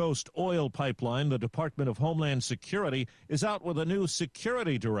East Coast oil pipeline, the Department of Homeland Security is out with a new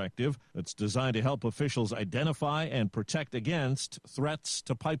security directive that's designed to help officials identify and protect against threats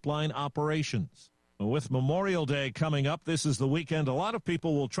to pipeline operations. With Memorial Day coming up, this is the weekend a lot of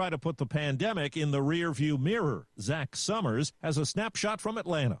people will try to put the pandemic in the rearview mirror. Zach Summers has a snapshot from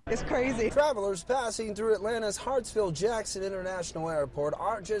Atlanta. It's crazy. Travelers passing through Atlanta's Hartsfield-Jackson International Airport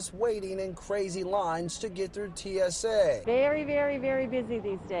aren't just waiting in crazy lines to get through TSA. Very, very, very busy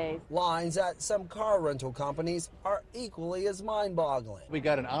these days. Lines at some car rental companies are equally as mind-boggling. We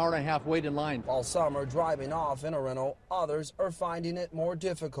got an hour-and-a-half wait in line. While some are driving off in a rental, others are finding it more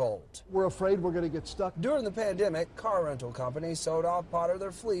difficult. We're afraid we're going to get stuck. During the pandemic, car rental companies sold off part of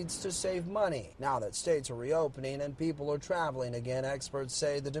their fleets to save money. Now that states are reopening and people are traveling again, experts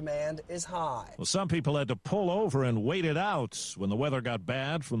say the demand is high. Well, some people had to pull over and wait it out when the weather got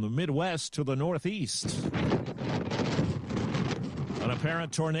bad from the Midwest to the Northeast. An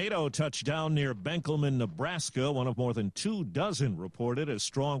apparent tornado touched down near Benkelman, Nebraska, one of more than 24 reported as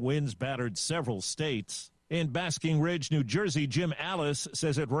strong winds battered several states. In Basking Ridge, New Jersey, Jim Alice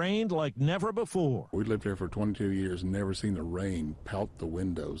says it rained like never before. We lived here for 22 years and never seen the rain pelt the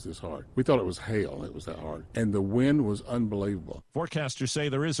windows this hard. We thought it was hail. It was that hard. And the wind was unbelievable. Forecasters say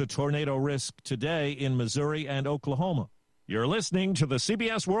there is a tornado risk today in Missouri and Oklahoma. You're listening to the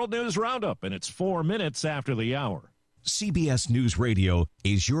CBS World News Roundup, and it's 4 minutes after the hour. CBS News Radio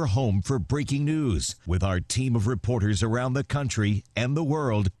is your home for breaking news. With our team of reporters around the country and the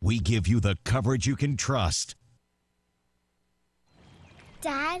world, we give you the coverage you can trust.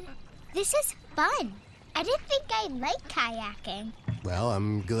 Dad, this is fun. I didn't think I'd like kayaking. Well,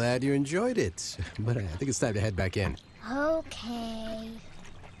 I'm glad you enjoyed it, but I think it's time to head back in. Okay.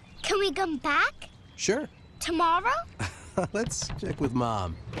 Can we come back? Sure. Tomorrow? Let's check with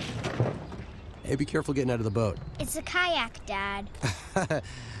Mom. Hey, be careful getting out of the boat. It's a kayak, Dad.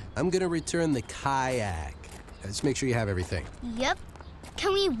 I'm going to return the kayak. Just make sure you have everything. Yep.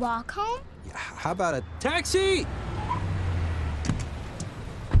 Can we walk home? Yeah, how about a taxi?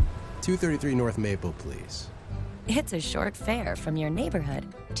 233 North Maple, please. It's a short fare from your neighborhood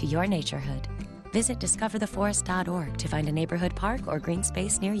to your naturehood. Visit discovertheforest.org to find a neighborhood park or green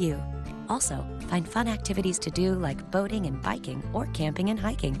space near you. Also, find fun activities to do like boating and biking or camping and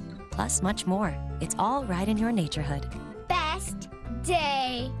hiking. Plus much more. It's all right in your naturehood. Best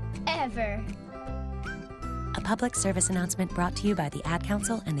day ever. A public service announcement brought to you by the Ad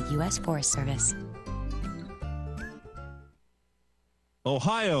Council and the U.S. Forest Service.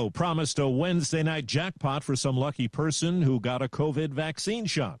 Ohio promised a Wednesday night jackpot for some lucky person who got a COVID vaccine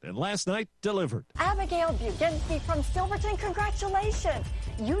shot, and last night delivered. Abigail Buginski from Silverton, congratulations.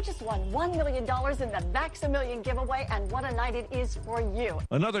 You just won $1 million in the Vax-A-Million giveaway, and what a night it is for you.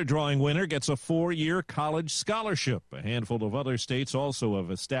 Another drawing winner gets a 4-year college scholarship. A handful of other states also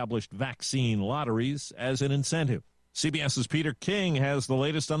have established vaccine lotteries as an incentive. CBS's Peter King has the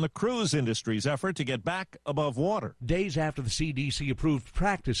latest on the cruise industry's effort to get back above water. Days after the CDC approved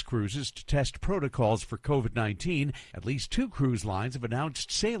practice cruises to test protocols for COVID-19, at least 2 cruise lines have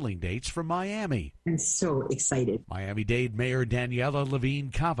announced sailing dates for Miami. I'm so excited. Miami-Dade Mayor Daniela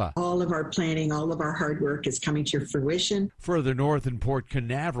Levine Cava. All of our planning, all of our hard work is coming to fruition. Further north in Port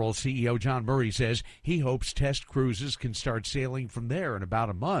Canaveral, CEO John Murray says he hopes test cruises can start sailing from there in about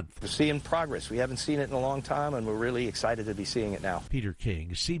a month. We're seeing progress. We haven't seen it in a long time, and we're really excited to be seeing it now. Peter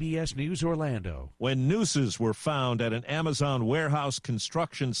King, CBS News, Orlando. When nooses were found at an Amazon warehouse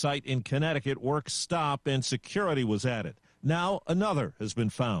construction site in Connecticut, work stopped and security was added. Now another has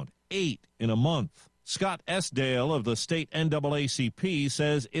been found, 8 in a month. Scott Esdale of the state NAACP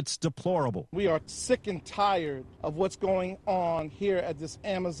says it's deplorable. We are sick and tired of what's going on here at this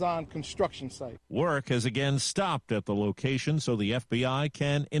Amazon construction site. Work has again stopped at the location so the FBI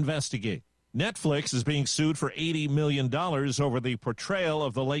can investigate. Netflix is being sued for $80 million over the portrayal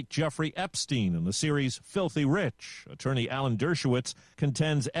of the late Jeffrey Epstein in the series Filthy Rich. Attorney Alan Dershowitz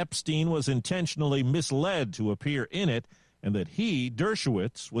contends Epstein was intentionally misled to appear in it and that he,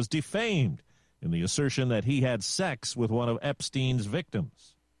 Dershowitz, was defamed in the assertion that he had sex with one of Epstein's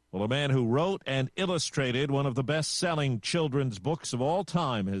victims. Well, a man who wrote and illustrated one of the best-selling children's books of all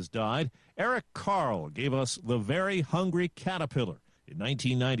time has died. Eric Carle gave us The Very Hungry Caterpillar. In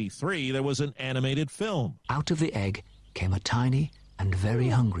 1993, there was an animated film. Out of the egg came a tiny and very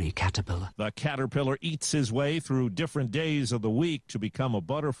hungry caterpillar. The caterpillar eats his way through different days of the week to become a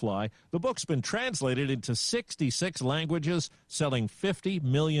butterfly. The book's been translated into 66 languages, selling 50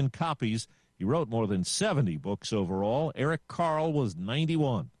 million copies. He wrote more than 70 books overall. Eric Carle was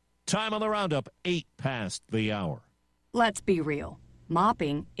 91. Time on the roundup, 8 past the hour. Let's be real.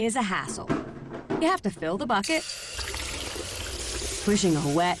 Mopping is a hassle. You have to fill the bucket, pushing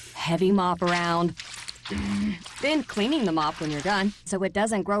a wet, heavy mop around, then cleaning the mop when you're done so it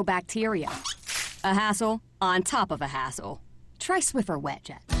doesn't grow bacteria. A hassle on top of a hassle. Try Swiffer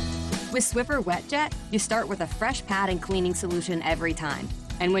WetJet. With Swiffer WetJet, you start with a fresh pad and cleaning solution every time.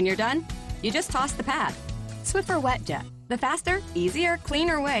 And when you're done, you just toss the pad. Swiffer WetJet, the faster, easier,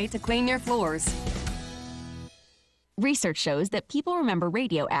 cleaner way to clean your floors. Research shows that people remember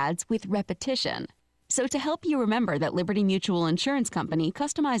radio ads with repetition. So to help you remember that Liberty Mutual Insurance Company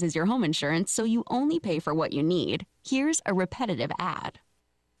customizes your home insurance so you only pay for what you need, here's a repetitive ad.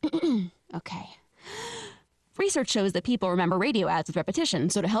 Okay. Research shows that people remember radio ads with repetition,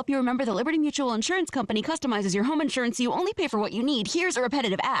 so to help you remember that Liberty Mutual Insurance Company customizes your home insurance so you only pay for what you need, here's a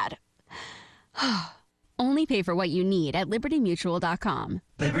repetitive ad. Only pay for what you need at libertymutual.com.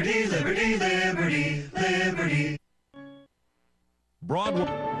 Liberty, liberty, liberty, liberty.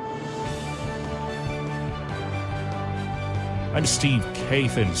 Broadway. I'm Steve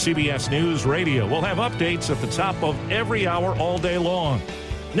Kathan, CBS News Radio. We'll have updates at the top of every hour all day long.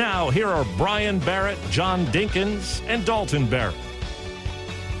 Now, here are Brian Barrett, John Dinkins, and Dalton Barrett.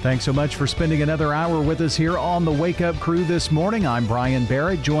 Thanks so much for spending another hour with us here on the Wake Up Crew this morning. I'm Brian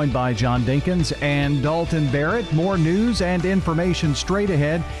Barrett, joined by John Dinkins and Dalton Barrett. More news and information straight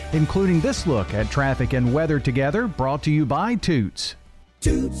ahead, including this look at traffic and weather together, brought to you by Toots.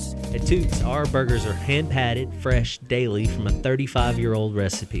 Toots. At Toots, our burgers are hand-patted, fresh, daily from a 35-year-old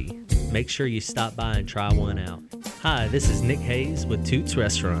recipe. Make sure you stop by and try one out. Hi, this is Nick Hayes with Toots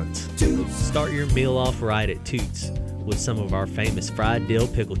Restaurants. Toots. Start your meal off right at Toots with some of our famous fried dill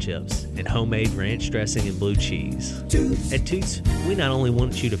pickle chips and homemade ranch dressing and blue cheese. Toots. At Toots, we not only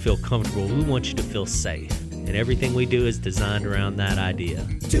want you to feel comfortable, we want you to feel safe. And everything we do is designed around that idea.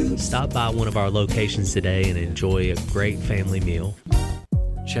 Toots. Stop by one of our locations today and enjoy a great family meal.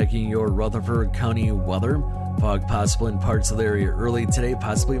 Checking your Rutherford County weather. Fog possible in parts of the area early today,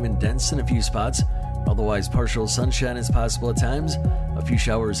 possibly even dense in a few spots. Otherwise, partial sunshine is possible at times. A few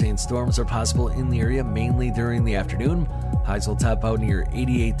showers and storms are possible in the area, mainly during the afternoon. Highs will top out near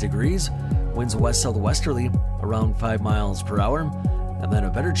 88 degrees. Winds west-southwesterly around 5 miles per hour. And then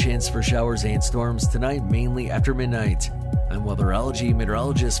a better chance for showers and storms tonight, mainly after midnight. I'm weatherology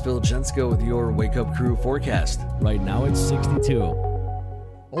meteorologist Phil Jensko with your Wake Up Crew forecast. Right now it's 62.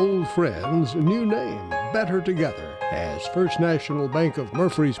 Old friends, new name, better together, as First National Bank of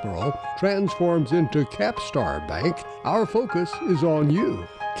Murfreesboro transforms into Capstar Bank. Our focus is on you.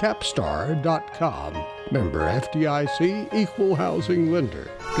 Capstar.com. Member FDIC, equal housing lender.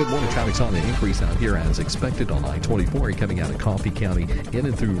 Good morning. Traffic's on the increase out here as expected on I-24 coming out of Coffee County in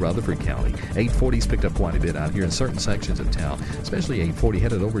and through Rutherford County. 840's picked up quite a bit out here in certain sections of town, especially 840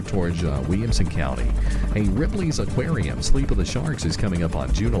 headed over towards Williamson County. A Ripley's Aquarium, Sleep of the Sharks, is coming up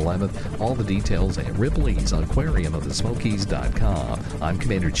on June 11th. All the details at Ripley's Aquarium of the Smokies.com. I'm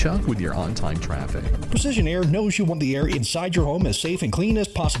Commander Chuck with your on-time traffic. Precision Air knows you want the air inside your home as safe and clean as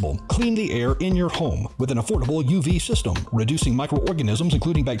possible. Clean the air in your home with an affordable UV system, reducing microorganisms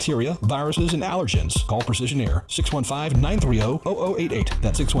including bacteria, viruses, and allergens. Call Precision Air, 615-930-0088.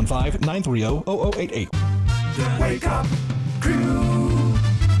 That's 615-930-0088. The Wake Up Crew.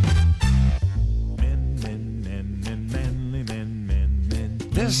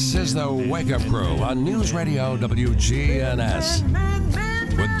 This is the Wake Up Crew on News Radio WGNS.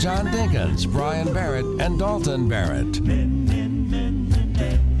 With John Dinkins, Brian Barrett, and Dalton Barrett.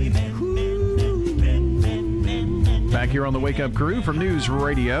 Back here on the Wake Up Crew from News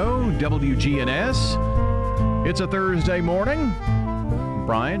Radio WGNS. It's a Thursday morning.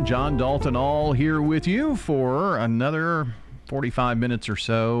 Brian, John, Dalton, all here with you for another 45 minutes or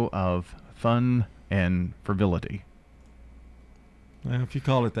so of fun and frivolity. Well, if you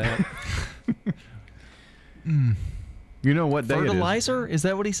call it that. You know what day Fertilizer? Is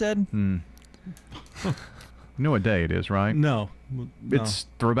that what he said? You know what day it is, right? No. It's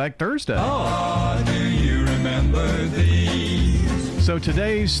Throwback Thursday. Oh, do you remember these? So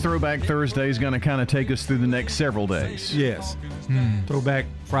today's Throwback Thursday is going to kind of take us through the next several days. Yes. Throwback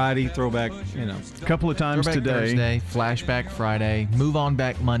Friday, throwback, a couple of times Throwback today. Thursday, Flashback Friday, Move On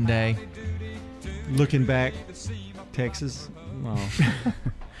Back Monday. Looking back, Texas. Oh.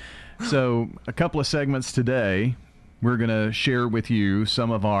 So a couple of segments today. We're going to share with you some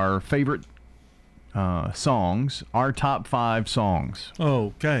of our favorite songs, our top 5 songs.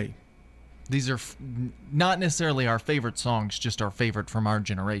 Okay. These are not necessarily our favorite songs, just our favorite from our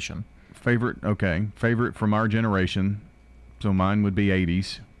generation. Favorite from our generation. So mine would be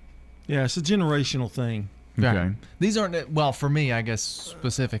 80s. Yeah, it's a generational thing. Okay. Yeah. These aren't, well, for me, I guess,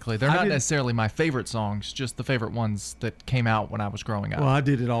 specifically. They're not necessarily my favorite songs, just the favorite ones that came out when I was growing up. Well, I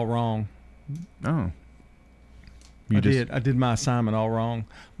did it all wrong. Oh. I did my assignment all wrong.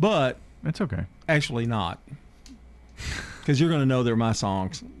 But it's okay. Actually not. Because you're going to know they're my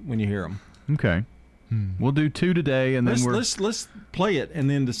songs when you hear them. Okay. We'll do 2 today, and then let's play it and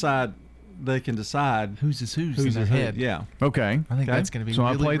then decide. They can decide who's in their head. Yeah. Okay. I think that's going to be so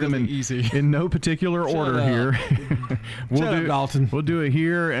really, I'll play them easy. In no particular order here. Shut up, Dalton. We'll do it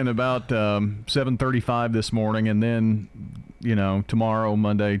here and about 7:35 this morning, and then tomorrow,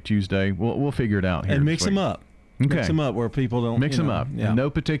 Monday, Tuesday, we'll figure it out here. And mix them up. Okay. Mix them up where people don't mix them up in no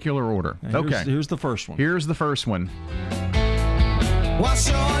particular order. Okay. Here's the first one. Here's the first one. What's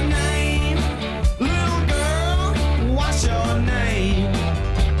your name, little girl? What's your name?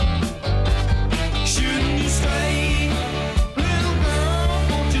 Shouldn't you stay, little girl?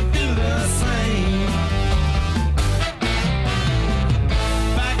 Won't you do the same?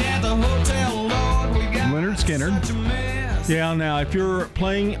 Back at the hotel, Lord, we got Leonard Skinner. Yeah. Now, if you're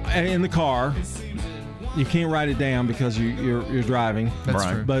playing in the car, you can't write it down because you're driving. That's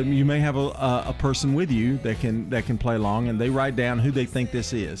true. But you may have a person with you that can play along, and they write down who they think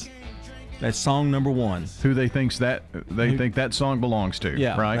this is. That's song number 1. Who they think that song belongs to.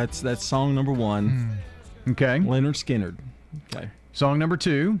 Yeah, right. That's song number 1. Okay. Leonard Skinner. Okay. Song number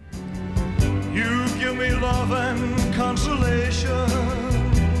 2. You give me love and consolation.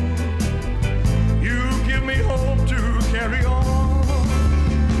 You give me hope to carry on.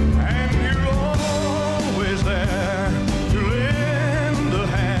 And you're always there to lend a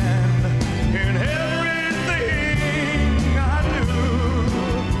hand in everything I do.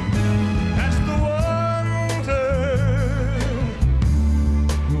 That's the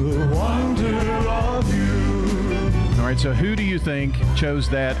wonder of you. All right, so who do you think chose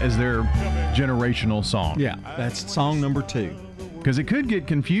that as their generational song? Yeah, that's song number 2. Because it could get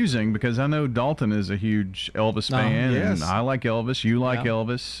confusing, because I know Dalton is a huge Elvis fan, yes. and I like Elvis, you like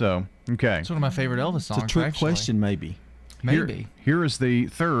Elvis, so, okay. It's one of my favorite Elvis songs, It's a trick actually. question, maybe. Maybe. Here is the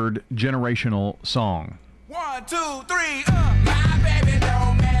third generational song. 1, 2, 3, My baby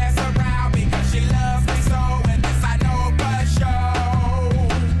don't mess around because she loves me so, and this I know for sure.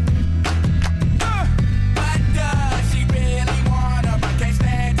 But does she really wanna, but can't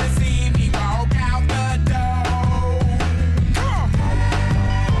stand to see me walk out the door?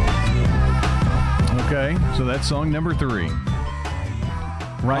 Okay, so that's song number 3.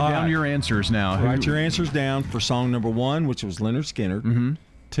 Write down your answers now. Write your answers down for song number 1, which was Leonard Skinner.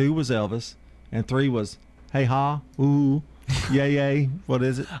 2 was Elvis, and 3 was Hey Ha, Ooh, Yay Yay. What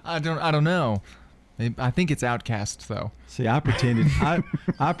is it? I don't know. I think it's Outkast, though. See, I pretended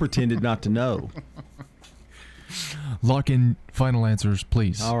I pretended not to know. Lock in final answers,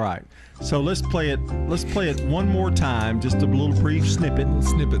 please. All right. So let's play it one more time, just a little brief snippet.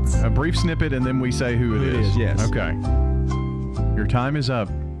 Snippets. A brief snippet, and then we say who it is. Yes. Okay. Your time is up,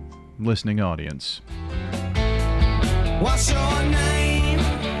 listening audience. What's your name,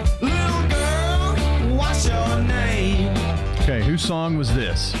 little girl? What's your name? Okay, whose song was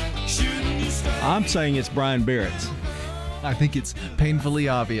this? I'm saying it's Brian Barrett's. I think it's painfully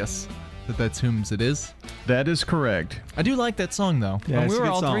obvious that that's whom's it is. That is correct. I do like that song, though. Yeah, we were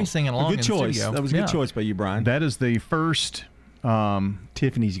all three singing along good in choice. studio. That was a good choice by you, Brian. That is the first...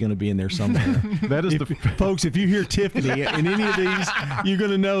 Tiffany's going to be in there somewhere. That is folks, if you hear Tiffany in any of these, you're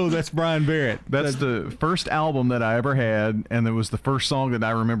going to know that's Brian Barrett. That's the first album that I ever had, and it was the first song that I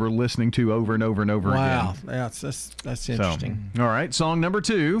remember listening to over and over and over again. Wow, that's interesting. So, all right, song number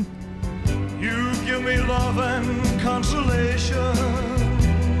 2. You give me love and consolation.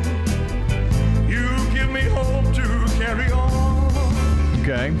 You give me hope to carry on.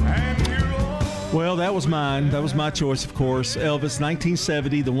 Okay. Well, that was mine. That was my choice, of course. Elvis,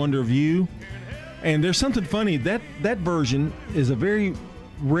 1970, The Wonder of You. And there's something funny. That version is a very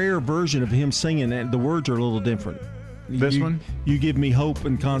rare version of him singing, and the words are a little different. This one? You give me hope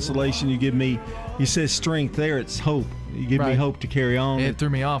and consolation. He says strength there. It's hope. You give me hope to carry on. It threw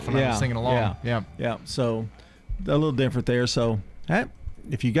me off when I was singing along. Yeah. So a little different there. So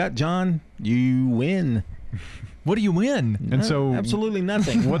if you got John, you win. What do you win? And so absolutely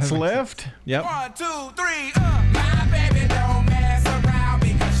nothing. What's left? Yep. 1, 2, 3. My baby don't mess around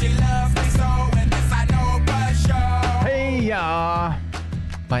because she loves me so, and this I know for sure. Hey ya!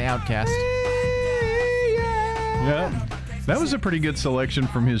 By Outkast. Yeah. That was a pretty good selection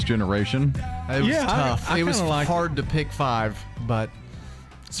from his generation. It was tough. It was hard to pick 5, but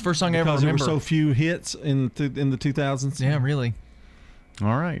it's the first song I ever remember. Because there were so few hits in the 2000s. Yeah, really.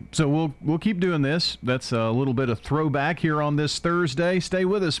 All right. So we'll keep doing this. That's a little bit of throwback here on this Thursday. Stay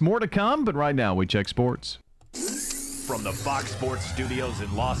with us. More to come, but right now we check sports. From the Fox Sports Studios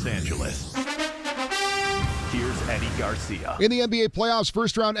in Los Angeles, here's Eddie Garcia. In the NBA playoffs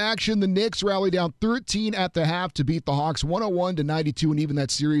first-round action, the Knicks rally down 13 at the half to beat the Hawks 101-92 and even that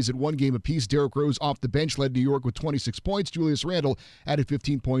series at one game apiece. Derrick Rose off the bench led New York with 26 points. Julius Randle added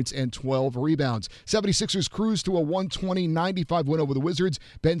 15 points and 12 rebounds. 76ers cruised to a 120-95 win over the Wizards.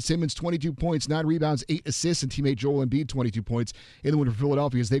 Ben Simmons, 22 points, 9 rebounds, 8 assists, and teammate Joel Embiid, 22 points in the win for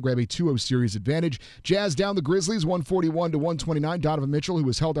Philadelphia as they grab a 2-0 series advantage. Jazz down the Grizzlies 141-129. Donovan Mitchell, who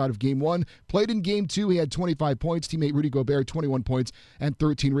was held out of Game 1, played in Game 2. He had 25 points. Teammate Rudy Gobert, 21 points and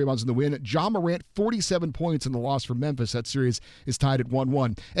 13 rebounds in the win. Ja Morant, 47 points in the loss for Memphis. That series is tied at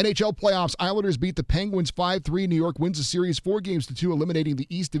 1-1. NHL playoffs, Islanders beat the Penguins 5-3. New York wins the series 4-2, eliminating the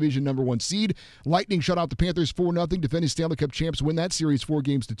East Division number 1 seed. Lightning shut out the Panthers 4-0. Defending Stanley Cup champs win that series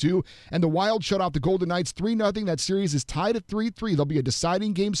 4-2. And the Wild shut out the Golden Knights 3-0. That series is tied at 3-3. There'll be a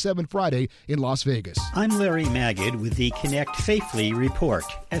deciding Game 7 Friday in Las Vegas. I'm Larry Magid with the Connect Safely report.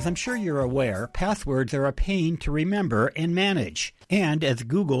 As I'm sure you're aware, passwords are a pain to remember and manage. And as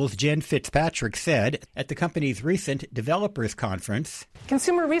Google's Jen Fitzpatrick said at the company's recent developers conference,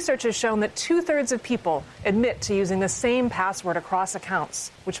 consumer research has shown that 2/3 of people admit to using the same password across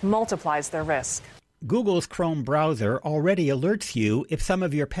accounts, which multiplies their risk. Google's Chrome browser already alerts you if some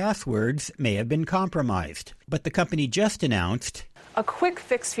of your passwords may have been compromised. But the company just announced a quick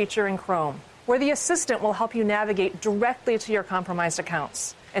fix feature in Chrome, where the assistant will help you navigate directly to your compromised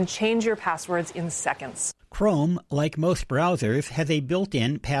accounts and change your passwords in seconds. Chrome, like most browsers, has a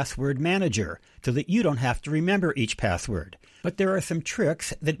built-in password manager so that you don't have to remember each password. But there are some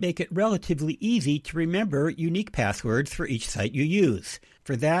tricks that make it relatively easy to remember unique passwords for each site you use.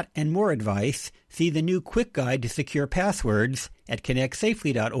 For that and more advice, see the new quick guide to secure passwords at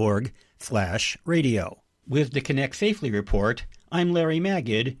connectsafely.org/radio. With the Connect Safely report, I'm Larry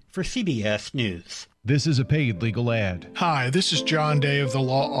Magid for CBS News. This is a paid legal ad. Hi, this is John Day of the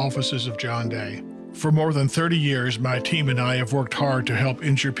Law Offices of John Day. For more than 30 years, my team and I have worked hard to help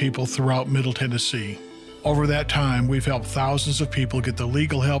injured people throughout Middle Tennessee. Over that time, we've helped thousands of people get the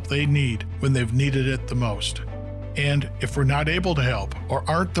legal help they need when they've needed it the most. And if we're not able to help or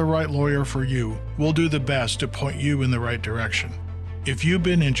aren't the right lawyer for you, we'll do the best to point you in the right direction. If you've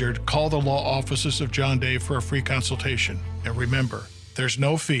been injured, call the Law Offices of John Day for a free consultation. And remember, there's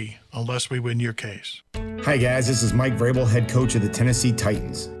no fee unless we win your case. Hi guys, this is Mike Vrabel, head coach of the Tennessee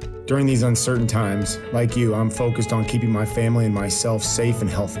Titans. During these uncertain times, like you, I'm focused on keeping my family and myself safe and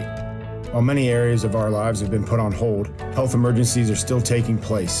healthy. While many areas of our lives have been put on hold, health emergencies are still taking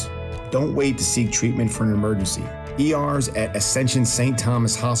place. Don't wait to seek treatment for an emergency. ERs at Ascension St.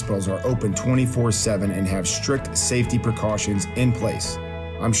 Thomas hospitals are open 24/7 and have strict safety precautions in place.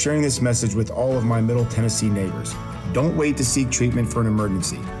 I'm sharing this message with all of my Middle Tennessee neighbors. Don't wait to seek treatment for an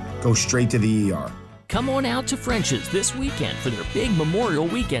emergency. Go straight to the ER. Come on out to French's this weekend for their big Memorial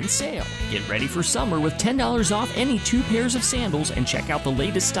Weekend sale. Get ready for summer with $10 off any 2 pairs of sandals and check out the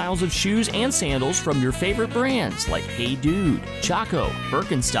latest styles of shoes and sandals from your favorite brands like Hey Dude, Chaco,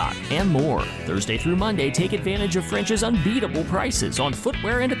 Birkenstock, and more. Thursday through Monday, take advantage of French's unbeatable prices on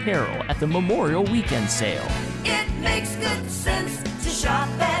footwear and apparel at the Memorial Weekend sale. It makes good sense to shop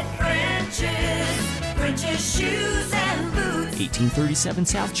at French's. French's shoes and boots. 1837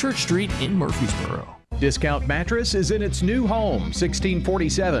 South Church Street in Murfreesboro. Discount Mattress is in its new home,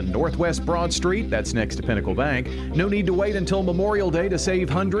 1647 Northwest Broad Street. That's next to Pinnacle Bank. No need to wait until Memorial Day to save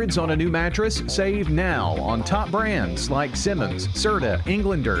hundreds on a new mattress. Save now on top brands like Simmons, Serta,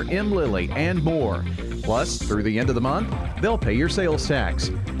 Englander, M. Lilly, and more. Plus, through the end of the month, they'll pay your sales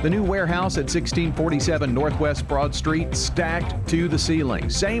tax. The new warehouse at 1647 Northwest Broad Street, stacked to the ceiling.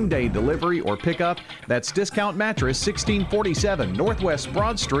 Same-day delivery or pickup. That's Discount Mattress, 1647 Northwest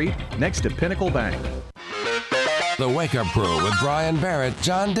Broad Street, next to Pinnacle Bank. The Wake Up Crew with Brian Barrett,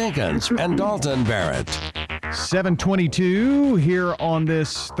 John Dinkins, and Dalton Barrett. 7:22 here on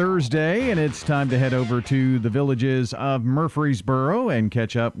this Thursday, and it's time to head over to the Villages of Murfreesboro and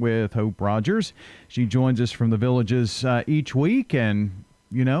catch up with Hope Rogers. She joins us from the Villages each week, and,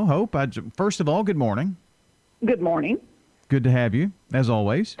 you know, Hope, first of all, good morning. Good morning. Good to have you, as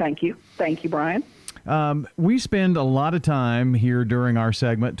always. Thank you. Thank you, Brian. We spend a lot of time here during our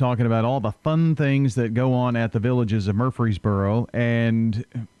segment talking about all the fun things that go on at the Villages of Murfreesboro, and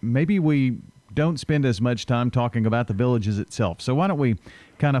maybe we don't spend as much time talking about the Villages itself. So why don't we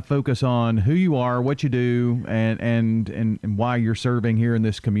kind of focus on who you are, what you do, and why you're serving here in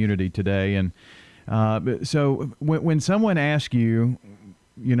this community today. And so when someone asks you,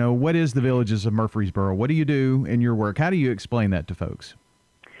 you know, what is the Villages of Murfreesboro? What do you do in your work? How do you explain that to folks?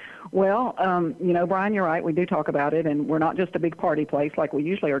 Well, you know, Brian, you're right. We do talk about it, and we're not just a big party place like we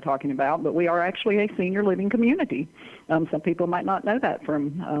usually are talking about, but we are actually a senior living community. Some people might not know that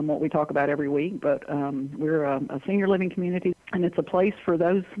from what we talk about every week, but we're a senior living community, and it's a place for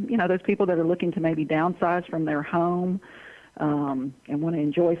those, you know, those people that are looking to maybe downsize from their home and want to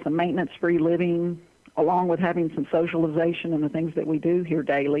enjoy some maintenance-free living, along with having some socialization and the things that we do here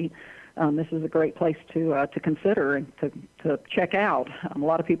daily. This is a great place to consider and to check out. A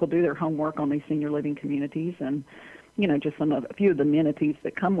lot of people do their homework on these senior living communities, and you know, just a few of the amenities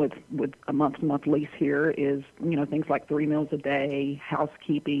that come with a month-to-month lease here is, you know, things like 3 meals a day,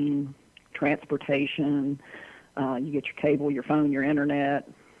 housekeeping, transportation. You get your cable, your phone, your internet.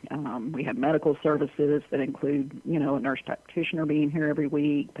 We have medical services that include, you know, a nurse practitioner being here every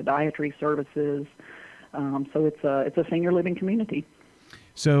week, podiatry services. So it's a senior living community.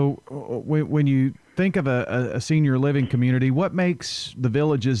 So when you think of a senior living community, what makes the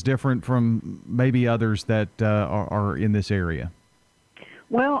Villages different from maybe others that are in this area?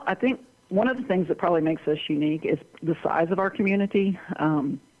 Well, I think one of the things that probably makes us unique is the size of our community.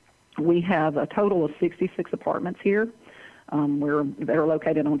 We have a total of 66 apartments here. They're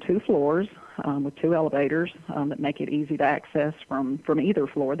located on 2 floors with 2 elevators that make it easy to access from either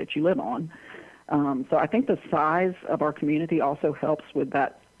floor that you live on. So I think the size of our community also helps with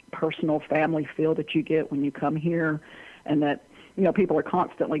that personal family feel that you get when you come here, and that, you know, people are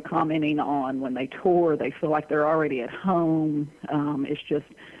constantly commenting on when they tour, they feel like they're already at home. It's just,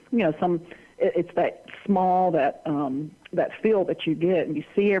 you know, it's that small, that feel that you get, and you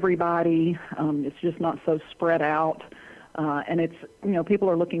see everybody. It's just not so spread out. And it's, you know, people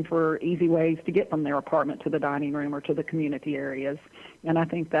are looking for easy ways to get from their apartment to the dining room or to the community areas. And I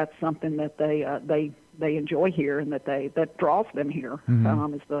think that's something that they enjoy here, and that draws them here.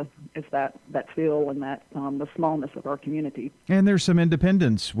 Mm-hmm. Is that feel and that the smallness of our community. And there's some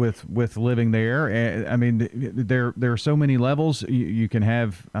independence with living there. I mean, there are so many levels. You can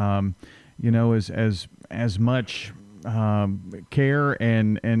have, you know, as much care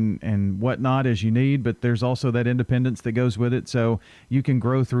and whatnot as you need, but there's also that independence that goes with it, so you can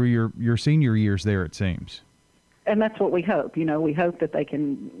grow through your senior years there, it seems. And that's what we hope. You know, we hope that they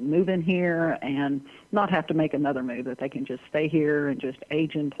can move in here and not have to make another move, that they can just stay here and just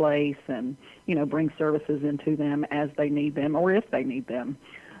age in place and, you know, bring services into them as they need them or if they need them.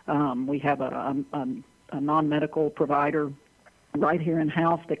 We have a non-medical provider right here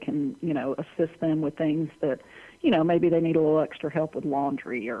in-house that can, you know, assist them with things that, you know, maybe they need a little extra help with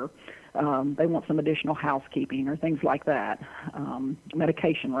laundry, or they want some additional housekeeping or things like that,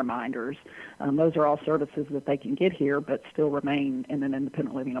 medication reminders. Those are all services that they can get here but still remain in an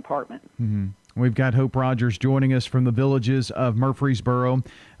independent living apartment. Mm-hmm. We've got Hope Rogers joining us from the Villages of Murfreesboro.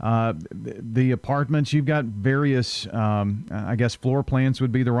 The apartments, you've got various, I guess floor plans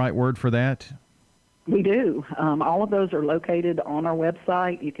would be the right word for that? We do. All of those are located on our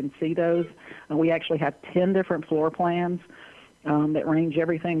website. You can see those. We actually have 10 different floor plans that range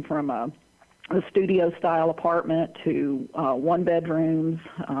everything from a studio-style apartment to one-bedrooms,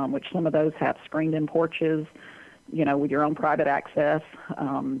 which some of those have screened-in porches, with your own private access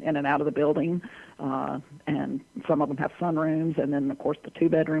in and out of the building. And some of them have sunrooms. And then, of course, the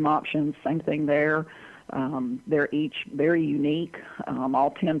two-bedroom options, same thing there. They're each very unique,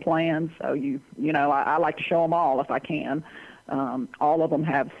 all 10 plans. So, I like to show them all if I can. All of them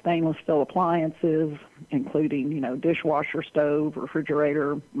have stainless steel appliances, including, dishwasher, stove,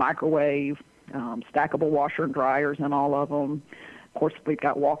 refrigerator, microwave, stackable washer and dryers in all of them. Of course, we've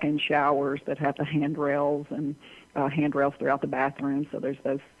got walk-in showers that have the handrails and handrails throughout the bathroom. So there's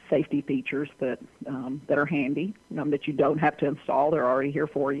those safety features that are handy, that you don't have to install. They're already here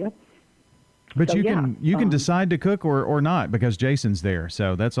for you. But so, you can decide to cook or not because Jason's there,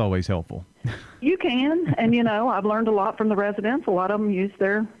 so that's always helpful. You can, and I've learned a lot from the residents. A lot of them use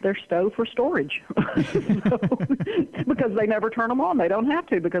their stove for storage because they never turn them on. They don't have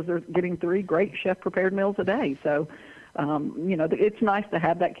to because they're getting 3 great chef-prepared meals a day. So, it's nice to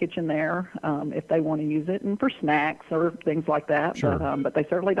have that kitchen there if they want to use it and for snacks or things like that. Sure. But they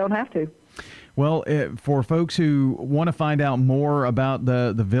certainly don't have to. Well, for folks who want to find out more about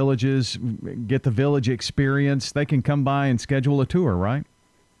the Villages, get the Village experience, they can come by and schedule a tour, right?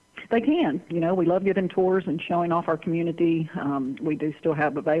 They can. We love giving tours and showing off our community. We do still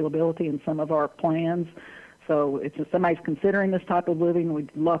have availability in some of our plans. So if somebody's considering this type of living, we'd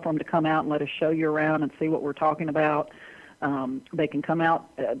love for them to come out and let us show you around and see what we're talking about. They can come out,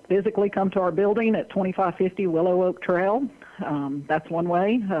 physically come to our building at 2550 Willow Oak Trail. That's one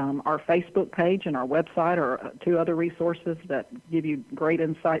way. Our Facebook page and our website are 2 other resources that give you great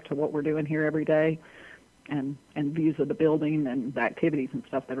insight to what we're doing here every day and views of the building and the activities and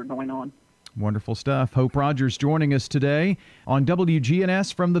stuff that are going on. Wonderful stuff. Hope Rogers joining us today on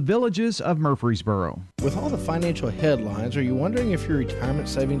WGNS from the Villages of Murfreesboro. With all the financial headlines, are you wondering if your retirement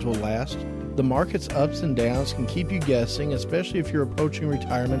savings will last? The market's ups and downs can keep you guessing, especially if you're approaching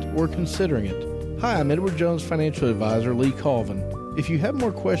retirement or considering it. Hi, I'm Edward Jones Financial Advisor Lee Colvin. If you have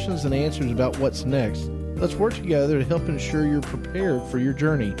more questions than answers about what's next, let's work together to help ensure you're prepared for your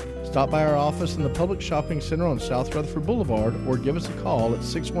journey. Stop by our office in the Public Shopping Center on South Rutherford Boulevard or give us a call at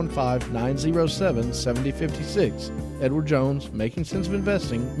 615-907-7056. Edward Jones, Making Sense of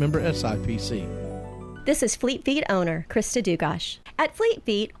Investing, member SIPC. This is Fleet Feet owner Krista Dugash. At Fleet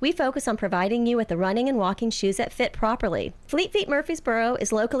Feet, we focus on providing you with the running and walking shoes that fit properly. Fleet Feet Murfreesboro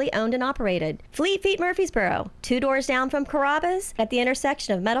is locally owned and operated. Fleet Feet Murfreesboro, 2 doors down from Carrabba's at the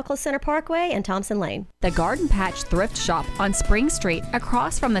intersection of Medical Center Parkway and Thompson Lane. The Garden Patch Thrift Shop on Spring Street,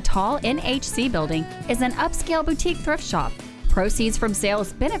 across from the tall NHC building, is an upscale boutique thrift shop. Proceeds from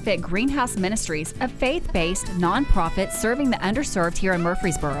sales benefit Greenhouse Ministries, a faith-based nonprofit serving the underserved here in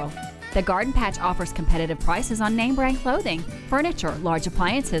Murfreesboro. The Garden Patch offers competitive prices on name-brand clothing, furniture, large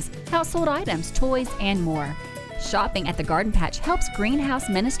appliances, household items, toys, and more. Shopping at the Garden Patch helps Greenhouse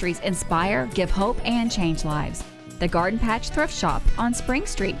Ministries inspire, give hope, and change lives. The Garden Patch Thrift Shop on Spring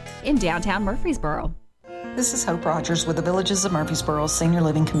Street in downtown Murfreesboro. This is Hope Rogers with the Villages of Murfreesboro Senior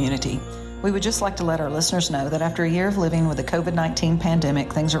Living Community. We would just like to let our listeners know that after a year of living with the COVID-19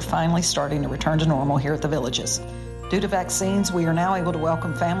 pandemic, things are finally starting to return to normal here at the Villages. Due to vaccines, we are now able to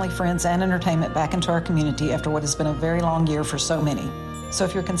welcome family, friends, and entertainment back into our community after what has been a very long year for so many. So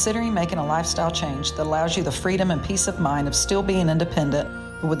if you're considering making a lifestyle change that allows you the freedom and peace of mind of still being independent,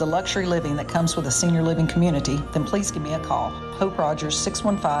 but with the luxury living that comes with a senior living community, then please give me a call. Hope Rogers,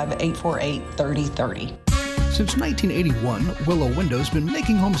 615-848-3030. Since 1981, Willow Window's been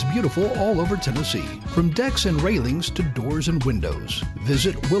making homes beautiful all over Tennessee, from decks and railings to doors and windows.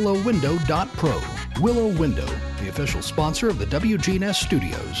 Visit willowwindow.pro. Willow Window, the official sponsor of the WGNS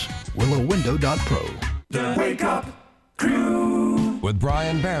studios. willowwindow.pro. The Wake Up Crew with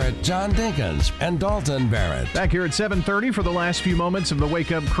Brian Barrett, John Dinkins, and Dalton Barrett. Back here at 7:30 for the last few moments of the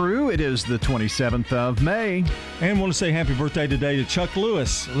Wake Up Crew. It is the 27th of May. And want to say happy birthday today to Chuck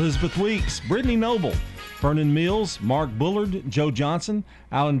Lewis, Elizabeth Weeks, Brittany Noble, Vernon Mills, Mark Bullard, Joe Johnson,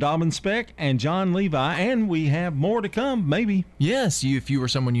 Alan Dobbin-Speck, and John Levi. And we have more to come, maybe. Yes, if you or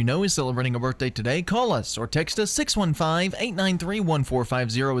someone you know is celebrating a birthday today, call us or text us.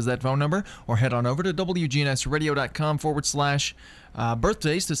 615-893-1450 is that phone number. Or head on over to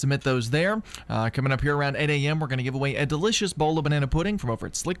WGNSradio.com/birthdays to submit those there. Coming up here around 8 a.m., we're going to give away a delicious bowl of banana pudding from over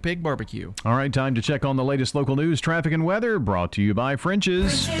at Slick Pig Barbecue. All right, time to check on the latest local news, traffic, and weather. Brought to you by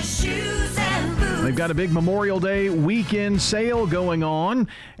French's. Shoes and They've got a big Memorial Day weekend sale going on,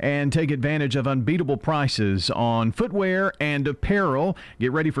 and take advantage of unbeatable prices on footwear and apparel.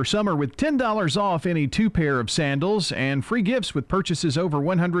 Get ready for summer with $10 off any 2 pair of sandals and free gifts with purchases over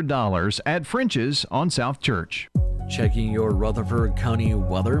 $100 at French's on South Church. Checking your Rutherford County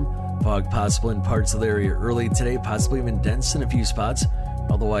weather. Fog possible in parts of the area early today, possibly even dense in a few spots.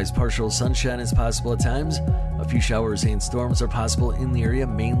 Otherwise, partial sunshine is possible at times. A few showers and storms are possible in the area,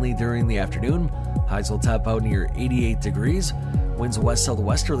 mainly during the afternoon. Highs will top out near 88 degrees. Winds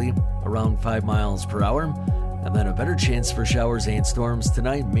west-southwesterly around 5 miles per hour. And then a better chance for showers and storms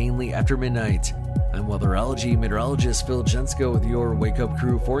tonight, mainly after midnight. I'm weatherology meteorologist Phil Jensko with your Wake Up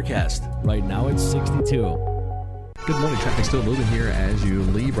Crew forecast. Right now it's 62. Good morning. Traffic still moving here as you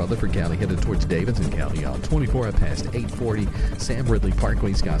leave Rutherford County, headed towards Davidson County on 24 up past 840. Sam Ridley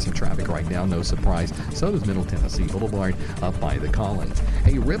Parkway's got some traffic right now, no surprise. So does Middle Tennessee Boulevard up by the Collins.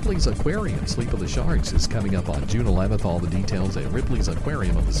 Hey, Ripley's Aquarium, Sleep of the Sharks, is coming up on June 11th. All the details at Ripley's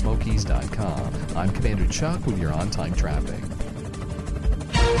Aquarium of the Smokies.com. I'm Commander Chuck with your on-time traffic.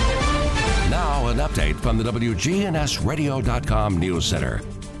 Now an update from the WGNSradio.com News Center.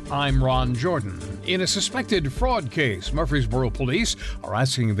 I'm Ron Jordan. In a suspected fraud case, Murfreesboro police are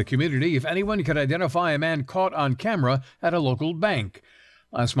asking the community if anyone could identify a man caught on camera at a local bank.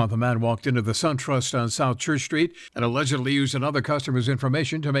 Last month, a man walked into the SunTrust on South Church Street and allegedly used another customer's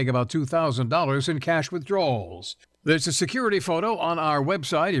information to make about $2,000 in cash withdrawals. There's a security photo on our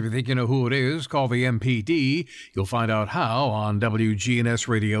website. If you think you know who it is, call the MPD. You'll find out how on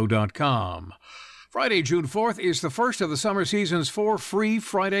WGNSradio.com. Friday, June 4th, is the first of the summer season's 4 free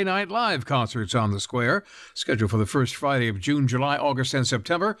Friday Night Live concerts on the Square. Scheduled for the first Friday of June, July, August, and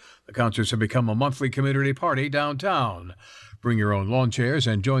September, the concerts have become a monthly community party downtown. Bring your own lawn chairs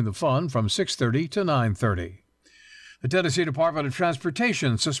and join the fun from 6:30 to 9:30. The Tennessee Department of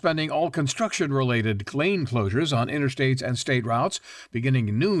Transportation suspending all construction-related lane closures on interstates and state routes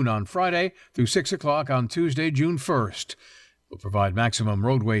beginning noon on Friday through 6 o'clock on Tuesday, June 1st. Will provide maximum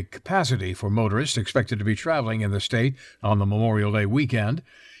roadway capacity for motorists expected to be traveling in the state on the Memorial Day weekend.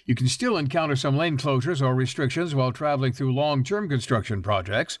 You can still encounter some lane closures or restrictions while traveling through long-term construction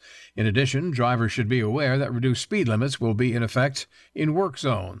projects. In addition, drivers should be aware that reduced speed limits will be in effect in work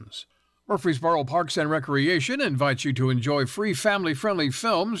zones. Murfreesboro Parks and Recreation invites you to enjoy free family-friendly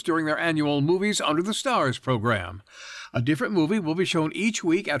films during their annual Movies Under the Stars program. A different movie will be shown each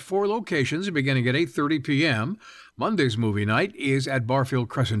week at 4 locations beginning at 8:30 p.m. Monday's movie night is at Barfield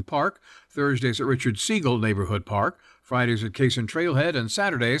Crescent Park, Thursdays at Richard Siegel Neighborhood Park, Fridays at Case and Trailhead, and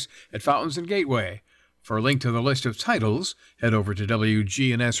Saturdays at Fountains and Gateway. For a link to the list of titles, head over to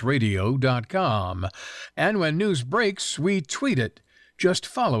WGNSradio.com. And when news breaks, we tweet it. Just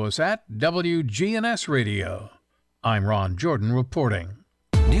follow us at WGNS Radio. I'm Ron Jordan reporting.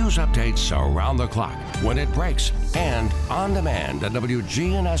 News updates around the clock, when it breaks, and on demand at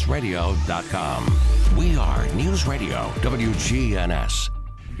WGNSradio.com. We are News Radio WGNS.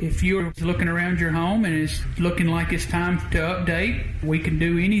 If you're looking around your home and it's looking like it's time to update, we can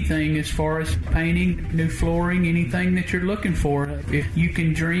do anything as far as painting, new flooring, anything that you're looking for. If you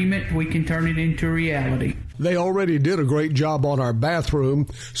can dream it, we can turn it into reality. They already did a great job on our bathroom,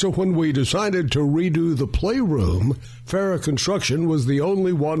 so when we decided to redo the playroom, Farrah Construction was the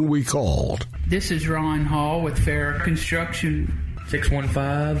only one we called. This is Ron Hall with Farrah Construction.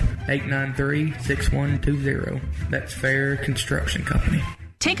 615-893-6120. That's Farrah Construction Company.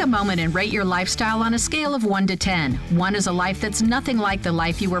 Take a moment and rate your lifestyle on a scale of 1 to 10. 1 is a life that's nothing like the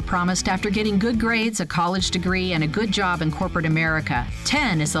life you were promised after getting good grades, a college degree, and a good job in corporate America.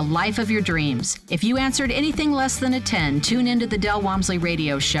 10 is the life of your dreams. If you answered anything less than a 10, tune into the Del Walmsley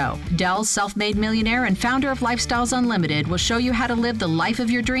Radio Show. Del, self-made millionaire and founder of Lifestyles Unlimited, will show you how to live the life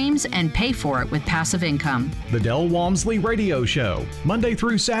of your dreams and pay for it with passive income. The Del Walmsley Radio Show, Monday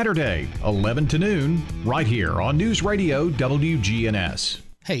through Saturday, 11 to noon, right here on News Radio WGNS.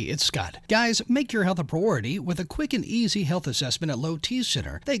 Hey, it's Scott. Guys, make your health a priority with a quick and easy health assessment at Low T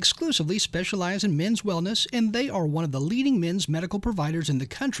Center. They exclusively specialize in men's wellness, and they are one of the leading men's medical providers in the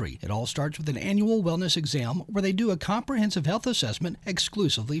country. It all starts with an annual wellness exam where they do a comprehensive health assessment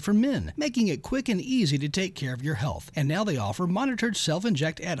exclusively for men, making it quick and easy to take care of your health. And now they offer monitored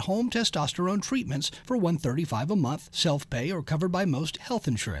self-inject at-home testosterone treatments for $135 a month, self-pay, or covered by most health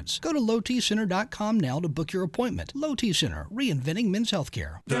insurance. Go to lowtcenter.com now to book your appointment. Low T Center, reinventing men's healthcare.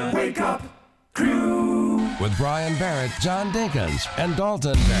 The Wake Up Crew with Brian Barrett, John Dinkins, and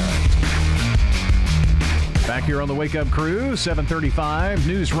Dalton Barrett. Back here on the Wake Up Crew, 735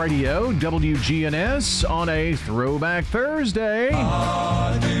 News Radio WGNS on a Throwback Thursday.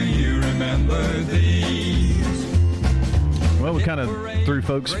 Do you remember these? Well, we kind of threw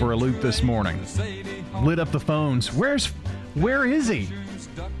folks for a loop this morning. lit up the phones. Where is he?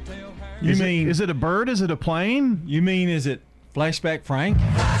 Is it a bird? Is it a plane? You mean, is it Flashback Frank?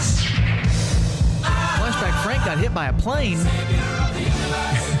 Flashback Frank got hit by a plane.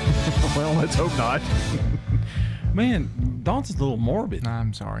 Well, let's hope not. Man, Dalton's a little morbid.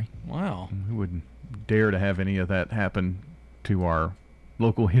 I'm sorry. Wow. Who wouldn't dare to have any of that happen to our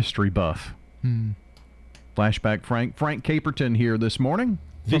local history buff? Flashback Frank. Frank Caperton here this morning.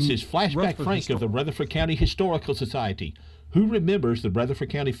 This is Flashback Frank of the Rutherford County Historical Society. Who remembers the Rutherford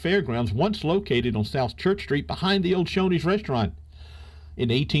County Fairgrounds once located on South Church Street behind the old Shoney's restaurant? In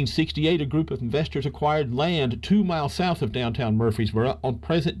 1868, a group of investors acquired land 2 miles south of downtown Murfreesboro on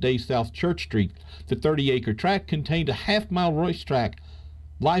present-day South Church Street. The 30-acre tract contained a half-mile racetrack,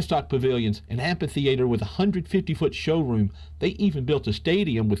 livestock pavilions, an amphitheater with a 150-foot showroom. They even built a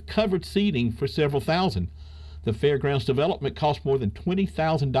stadium with covered seating for several thousand. The fairgrounds development cost more than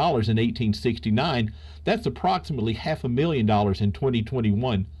 $20,000 in 1869. That's approximately $500,000 in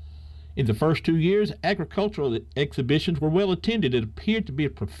 2021. In the first 2 years, agricultural exhibitions were well attended. It appeared to be a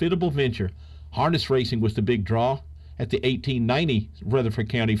profitable venture. Harness racing was the big draw at the 1890 Rutherford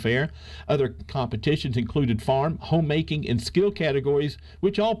County Fair. Other competitions included farm, homemaking, and skill categories,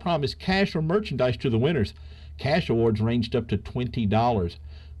 which all promised cash or merchandise to the winners. Cash awards ranged up to $20.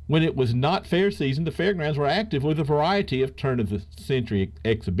 When it was not fair season, the fairgrounds were active with a variety of turn-of-the-century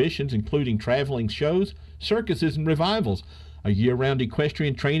exhibitions, including traveling shows, circuses, and revivals. A year-round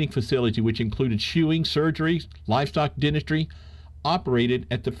equestrian training facility, which included shoeing, surgery, livestock dentistry, operated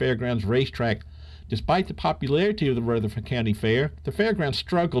at the fairgrounds racetrack. Despite the popularity of the Rutherford County Fair, the fairgrounds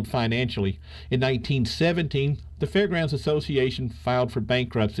struggled financially. In 1917, the Fairgrounds Association filed for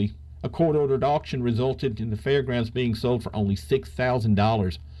bankruptcy. A court-ordered auction resulted in the fairgrounds being sold for only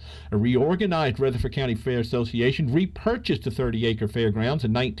 $6,000. A reorganized Rutherford County Fair Association repurchased the 30-acre fairgrounds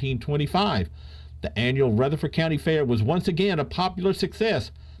in 1925. The annual Rutherford County Fair was once again a popular success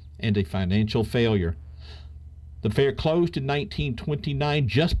and a financial failure. The fair closed in 1929,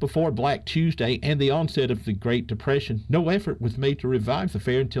 just before Black Tuesday and the onset of the Great Depression. No effort was made to revive the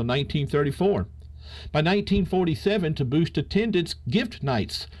fair until 1934. By 1947, to boost attendance, gift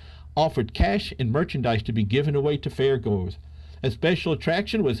nights offered cash and merchandise to be given away to fairgoers. A special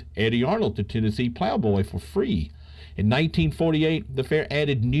attraction was Eddie Arnold, the Tennessee Plowboy, for free. In 1948, the fair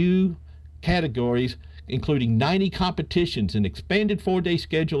added new categories, including 90 competitions, an expanded 4-day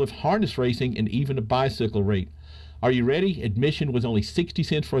schedule of harness racing, and even a bicycle race. Are you ready? Admission was only 60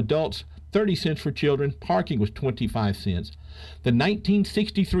 cents for adults, 30 cents for children. Parking was 25 cents. The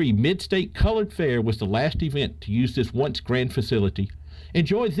 1963 Mid-State Colored Fair was the last event to use this once grand facility.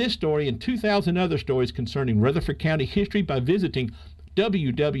 Enjoy this story and 2,000 other stories concerning Rutherford County history by visiting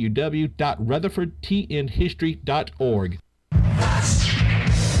www.rutherfordtnhistory.org.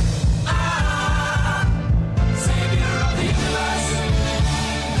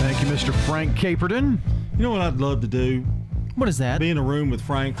 Thank you, Mr. Frank Caperton. You know what I'd love to do? What is that? Be in a room with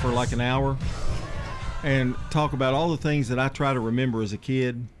Frank for like an hour and talk about all the things that I try to remember as a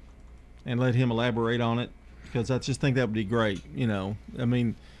kid and let him elaborate on it, because I just think that would be great, you know. I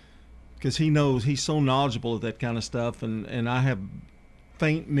mean, because he's so knowledgeable of that kind of stuff, and I have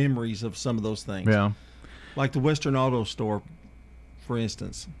faint memories of some of those things. Yeah. Like the Western Auto Store, for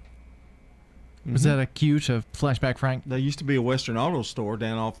instance. Was that a cue to Flashback Frank? There used to be a Western Auto Store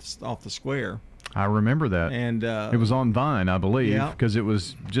down off the square. I remember that. And it was on Vine, I believe, because it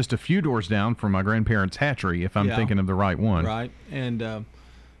was just a few doors down from my grandparents' hatchery, if I'm thinking of the right one. Right. And,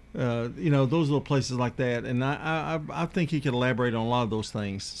 you know, those little places like that. And I think he could elaborate on a lot of those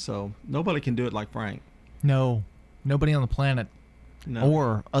things. So nobody can do it like Frank. No. Nobody on the planet. No.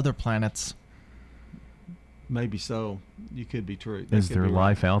 Or other planets. Maybe so. You could be true. Is there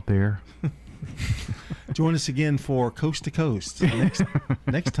life out there? Join us again for Coast to Coast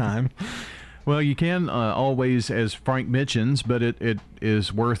next time. Well, you can always, as Frank mentions, but it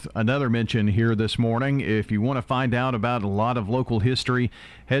is worth another mention here this morning. If you want to find out about a lot of local history,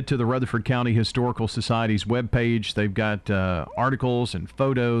 head to the Rutherford County Historical Society's webpage. They've got articles and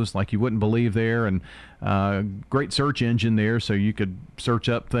photos like you wouldn't believe there, and great search engine there, so you could search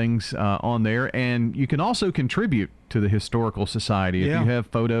up things on there. And you can also contribute to the Historical Society if you have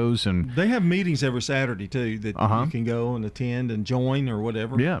photos. And they have meetings every Saturday, too, that you can go and attend and join or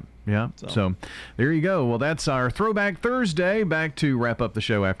whatever. Yeah. So there you go. Well, that's our Throwback Thursday. Back to wrap up the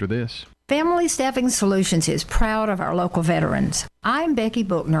show after this. Family Staffing Solutions is proud of our local veterans. I'm Becky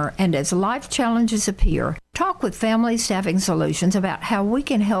Bookner, and as life challenges appear, talk with Family Staffing Solutions about how we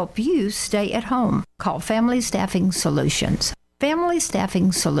can help you stay at home. Call Family Staffing Solutions. Family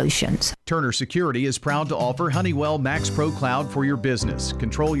Staffing Solutions. Turner Security is proud to offer Honeywell Max Pro Cloud for your business.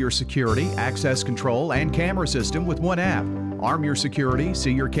 Control your security, access control, and camera system with one app. Arm your security,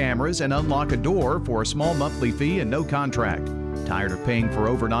 see your cameras, and unlock a door for a small monthly fee and no contract. Tired of paying for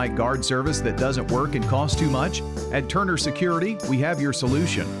overnight guard service that doesn't work and costs too much? At Turner Security, we have your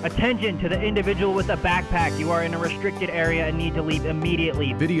solution. Attention to the individual with a backpack. You are in a restricted area and need to leave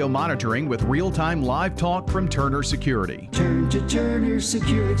immediately. Video monitoring with real-time live talk from Turner Security. Turn to Turner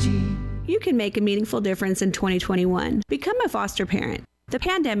Security. You can make a meaningful difference in 2021. Become a foster parent. The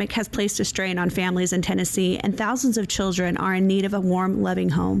pandemic has placed a strain on families in Tennessee, and thousands of children are in need of a warm, loving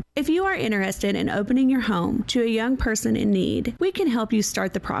home. If you are interested in opening your home to a young person in need, we can help you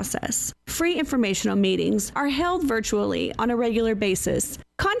start the process. Free informational meetings are held virtually on a regular basis.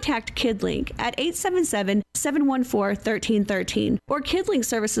 Contact KidLink at 877-714-1313 or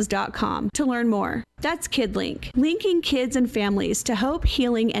kidlinkservices.com to learn more. That's KidLink, linking kids and families to hope,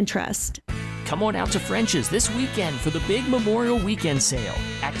 healing, and trust. Come on out to French's this weekend for the big Memorial Weekend sale.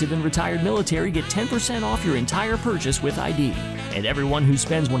 Active and retired military get 10% off your entire purchase with ID. And everyone who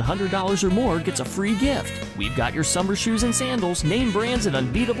spends $100 or more gets a free gift. We've got your summer shoes and sandals, name brands at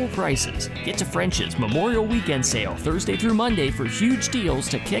unbeatable prices. Get to French's Memorial Weekend sale Thursday through Monday for huge deals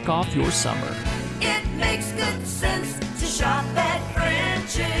to kick off your summer. It makes good sense to shop at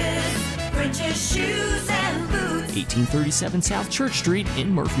French's. French's Shoes and Boots. 1837 South Church Street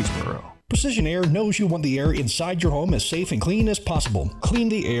in Murfreesboro. Precision Air knows you want the air inside your home as safe and clean as possible. Clean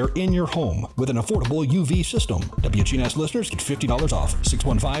the air in your home with an affordable UV system. WGNS listeners get $50 off.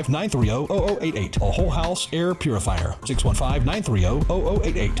 615-930-0088. A whole house air purifier.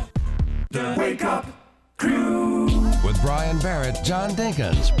 615-930-0088. The Wake Up Crew with Brian Barrett, John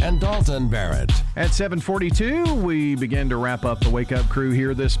Dinkins, and Dalton Barrett. At 7:42, we begin to wrap up the Wake Up Crew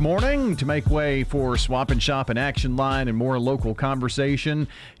here this morning to make way for Swap and Shop and Action Line and more local conversation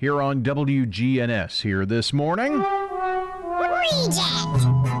here on WGNS here this morning.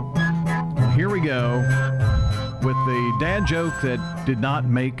 Here we go with the dad joke that did not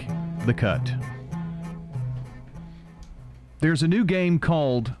make the cut. There's a new game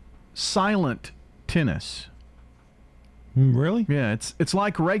called Silent Tennis. Really? Yeah, it's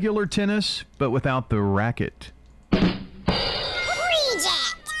like regular tennis, but without the racket. Well,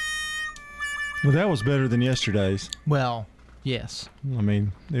 that was better than yesterday's. Well, yes. I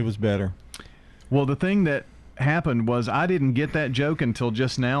mean, it was better. Well, the thing that happened was I didn't get that joke until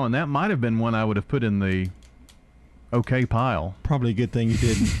just now, and that might have been one I would have put in the okay pile. Probably a good thing you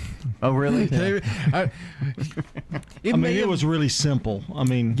didn't. Oh, really? Yeah. It was really simple. I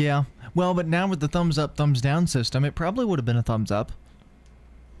mean, yeah. Well, but now with the thumbs up, thumbs down system, it probably would have been a thumbs up.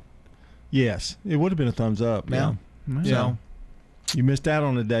 Yes, it would have been a thumbs up. Yeah. So you missed out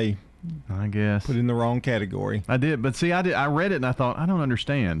on a day, I guess. Put in the wrong category. I did, but see, I read it and I thought I don't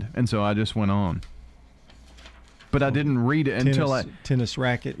understand, and so I just went on. But I didn't read it until tennis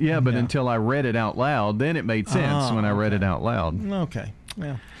racket. Yeah, but until I read it out loud, then it made sense when I read it out loud. Okay.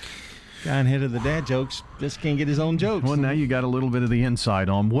 Well, guy ahead of the dad jokes just can't get his own jokes. Well, now you got a little bit of the insight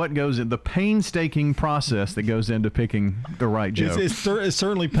on what goes in the painstaking process that goes into picking the right joke. It's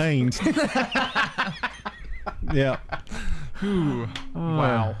certainly pains. Yeah.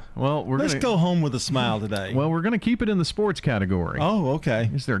 Wow. Well, let's go home with a smile today. Well, we're going to keep it in the sports category. Oh,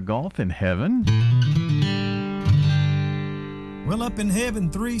 okay. Is there golf in heaven? Well, up in heaven,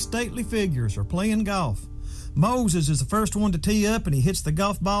 3 stately figures are playing golf. Moses is the first one to tee up, and he hits the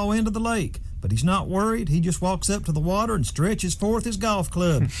golf ball into the lake. But he's not worried. He just walks up to the water and stretches forth his golf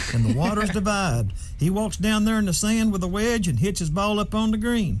club, and the waters divide. He walks down there in the sand with a wedge and hits his ball up on the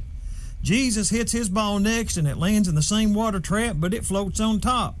green. Jesus hits his ball next, and it lands in the same water trap, but it floats on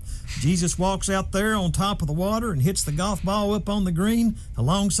top. Jesus walks out there on top of the water and hits the golf ball up on the green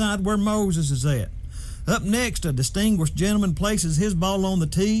alongside where Moses is at. Up next, a distinguished gentleman places his ball on the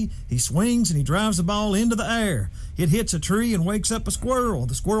tee. He swings and he drives the ball into the air. It hits a tree and wakes up a squirrel.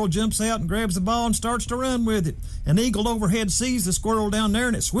 The squirrel jumps out and grabs the ball and starts to run with it. An eagle overhead sees the squirrel down there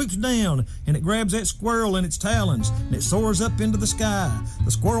and it swoops down and it grabs that squirrel in its talons and it soars up into the sky.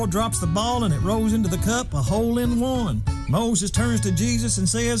 The squirrel drops the ball and it rolls into the cup, a hole in one. Moses turns to Jesus and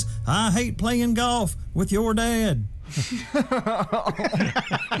says, "I hate playing golf with your dad."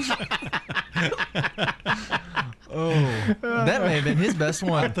 That may have been his best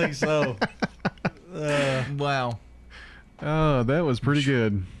one. I think so. Wow. Oh, that was pretty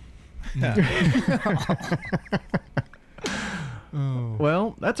good.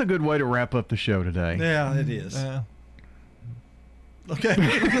 Well, that's a good way to wrap up the show today. Yeah, it is. Okay.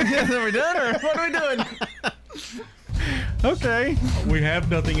 Are we done, or what are we doing? Okay. We have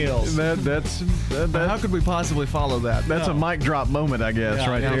nothing else. That's how could we possibly follow that? That's a mic drop moment, I guess,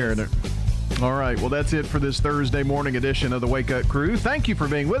 there. All right. Well, that's it for this Thursday morning edition of the Wake Up Crew. Thank you for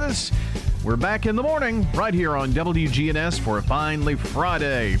being with us. We're back in the morning right here on WGNS for a Finally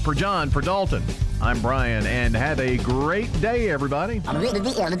Friday. For John, for Dalton, I'm Brian, and have a great day, everybody.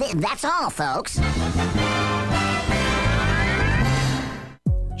 That's all, folks.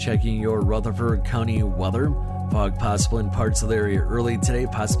 Checking your Rutherford County weather. Fog possible in parts of the area early today,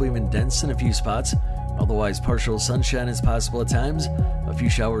 possibly even dense in a few spots. Otherwise, partial sunshine is possible at times. A few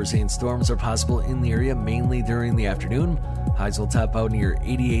showers and storms are possible in the area, mainly during the afternoon. Highs will top out near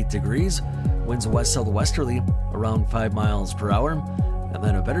 88 degrees. Winds west-southwesterly around 5 miles per hour. And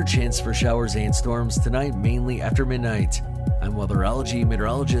then a better chance for showers and storms tonight, mainly after midnight. I'm weatherology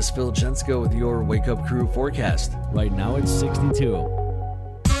meteorologist Phil Jensko with your Wake Up Crew forecast. Right now it's 62.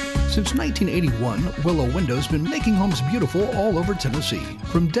 Since 1981, Willow Window's been making homes beautiful all over Tennessee,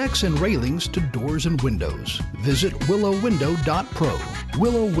 from decks and railings to doors and windows. Visit willowwindow.pro.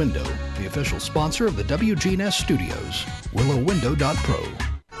 Willow Window, the official sponsor of the WGNS studios. willowwindow.pro.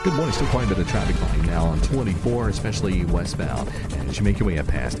 Good morning. Still quite a bit of traffic volume now on 24, especially westbound. As you make your way up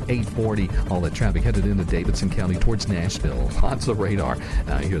past 840, all that traffic headed into Davidson County towards Nashville. Lots of radar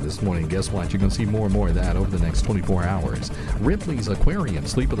here this morning. Guess what? You're going to see more and more of that over the next 24 hours. Ripley's Aquarium,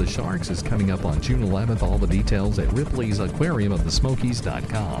 Sleep of the Sharks, is coming up on June 11th. All the details at Ripley's Aquarium of the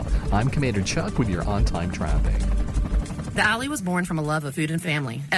Smokies.com. I'm Commander Chuck with your on-time traffic. The Alley was born from a love of food and family.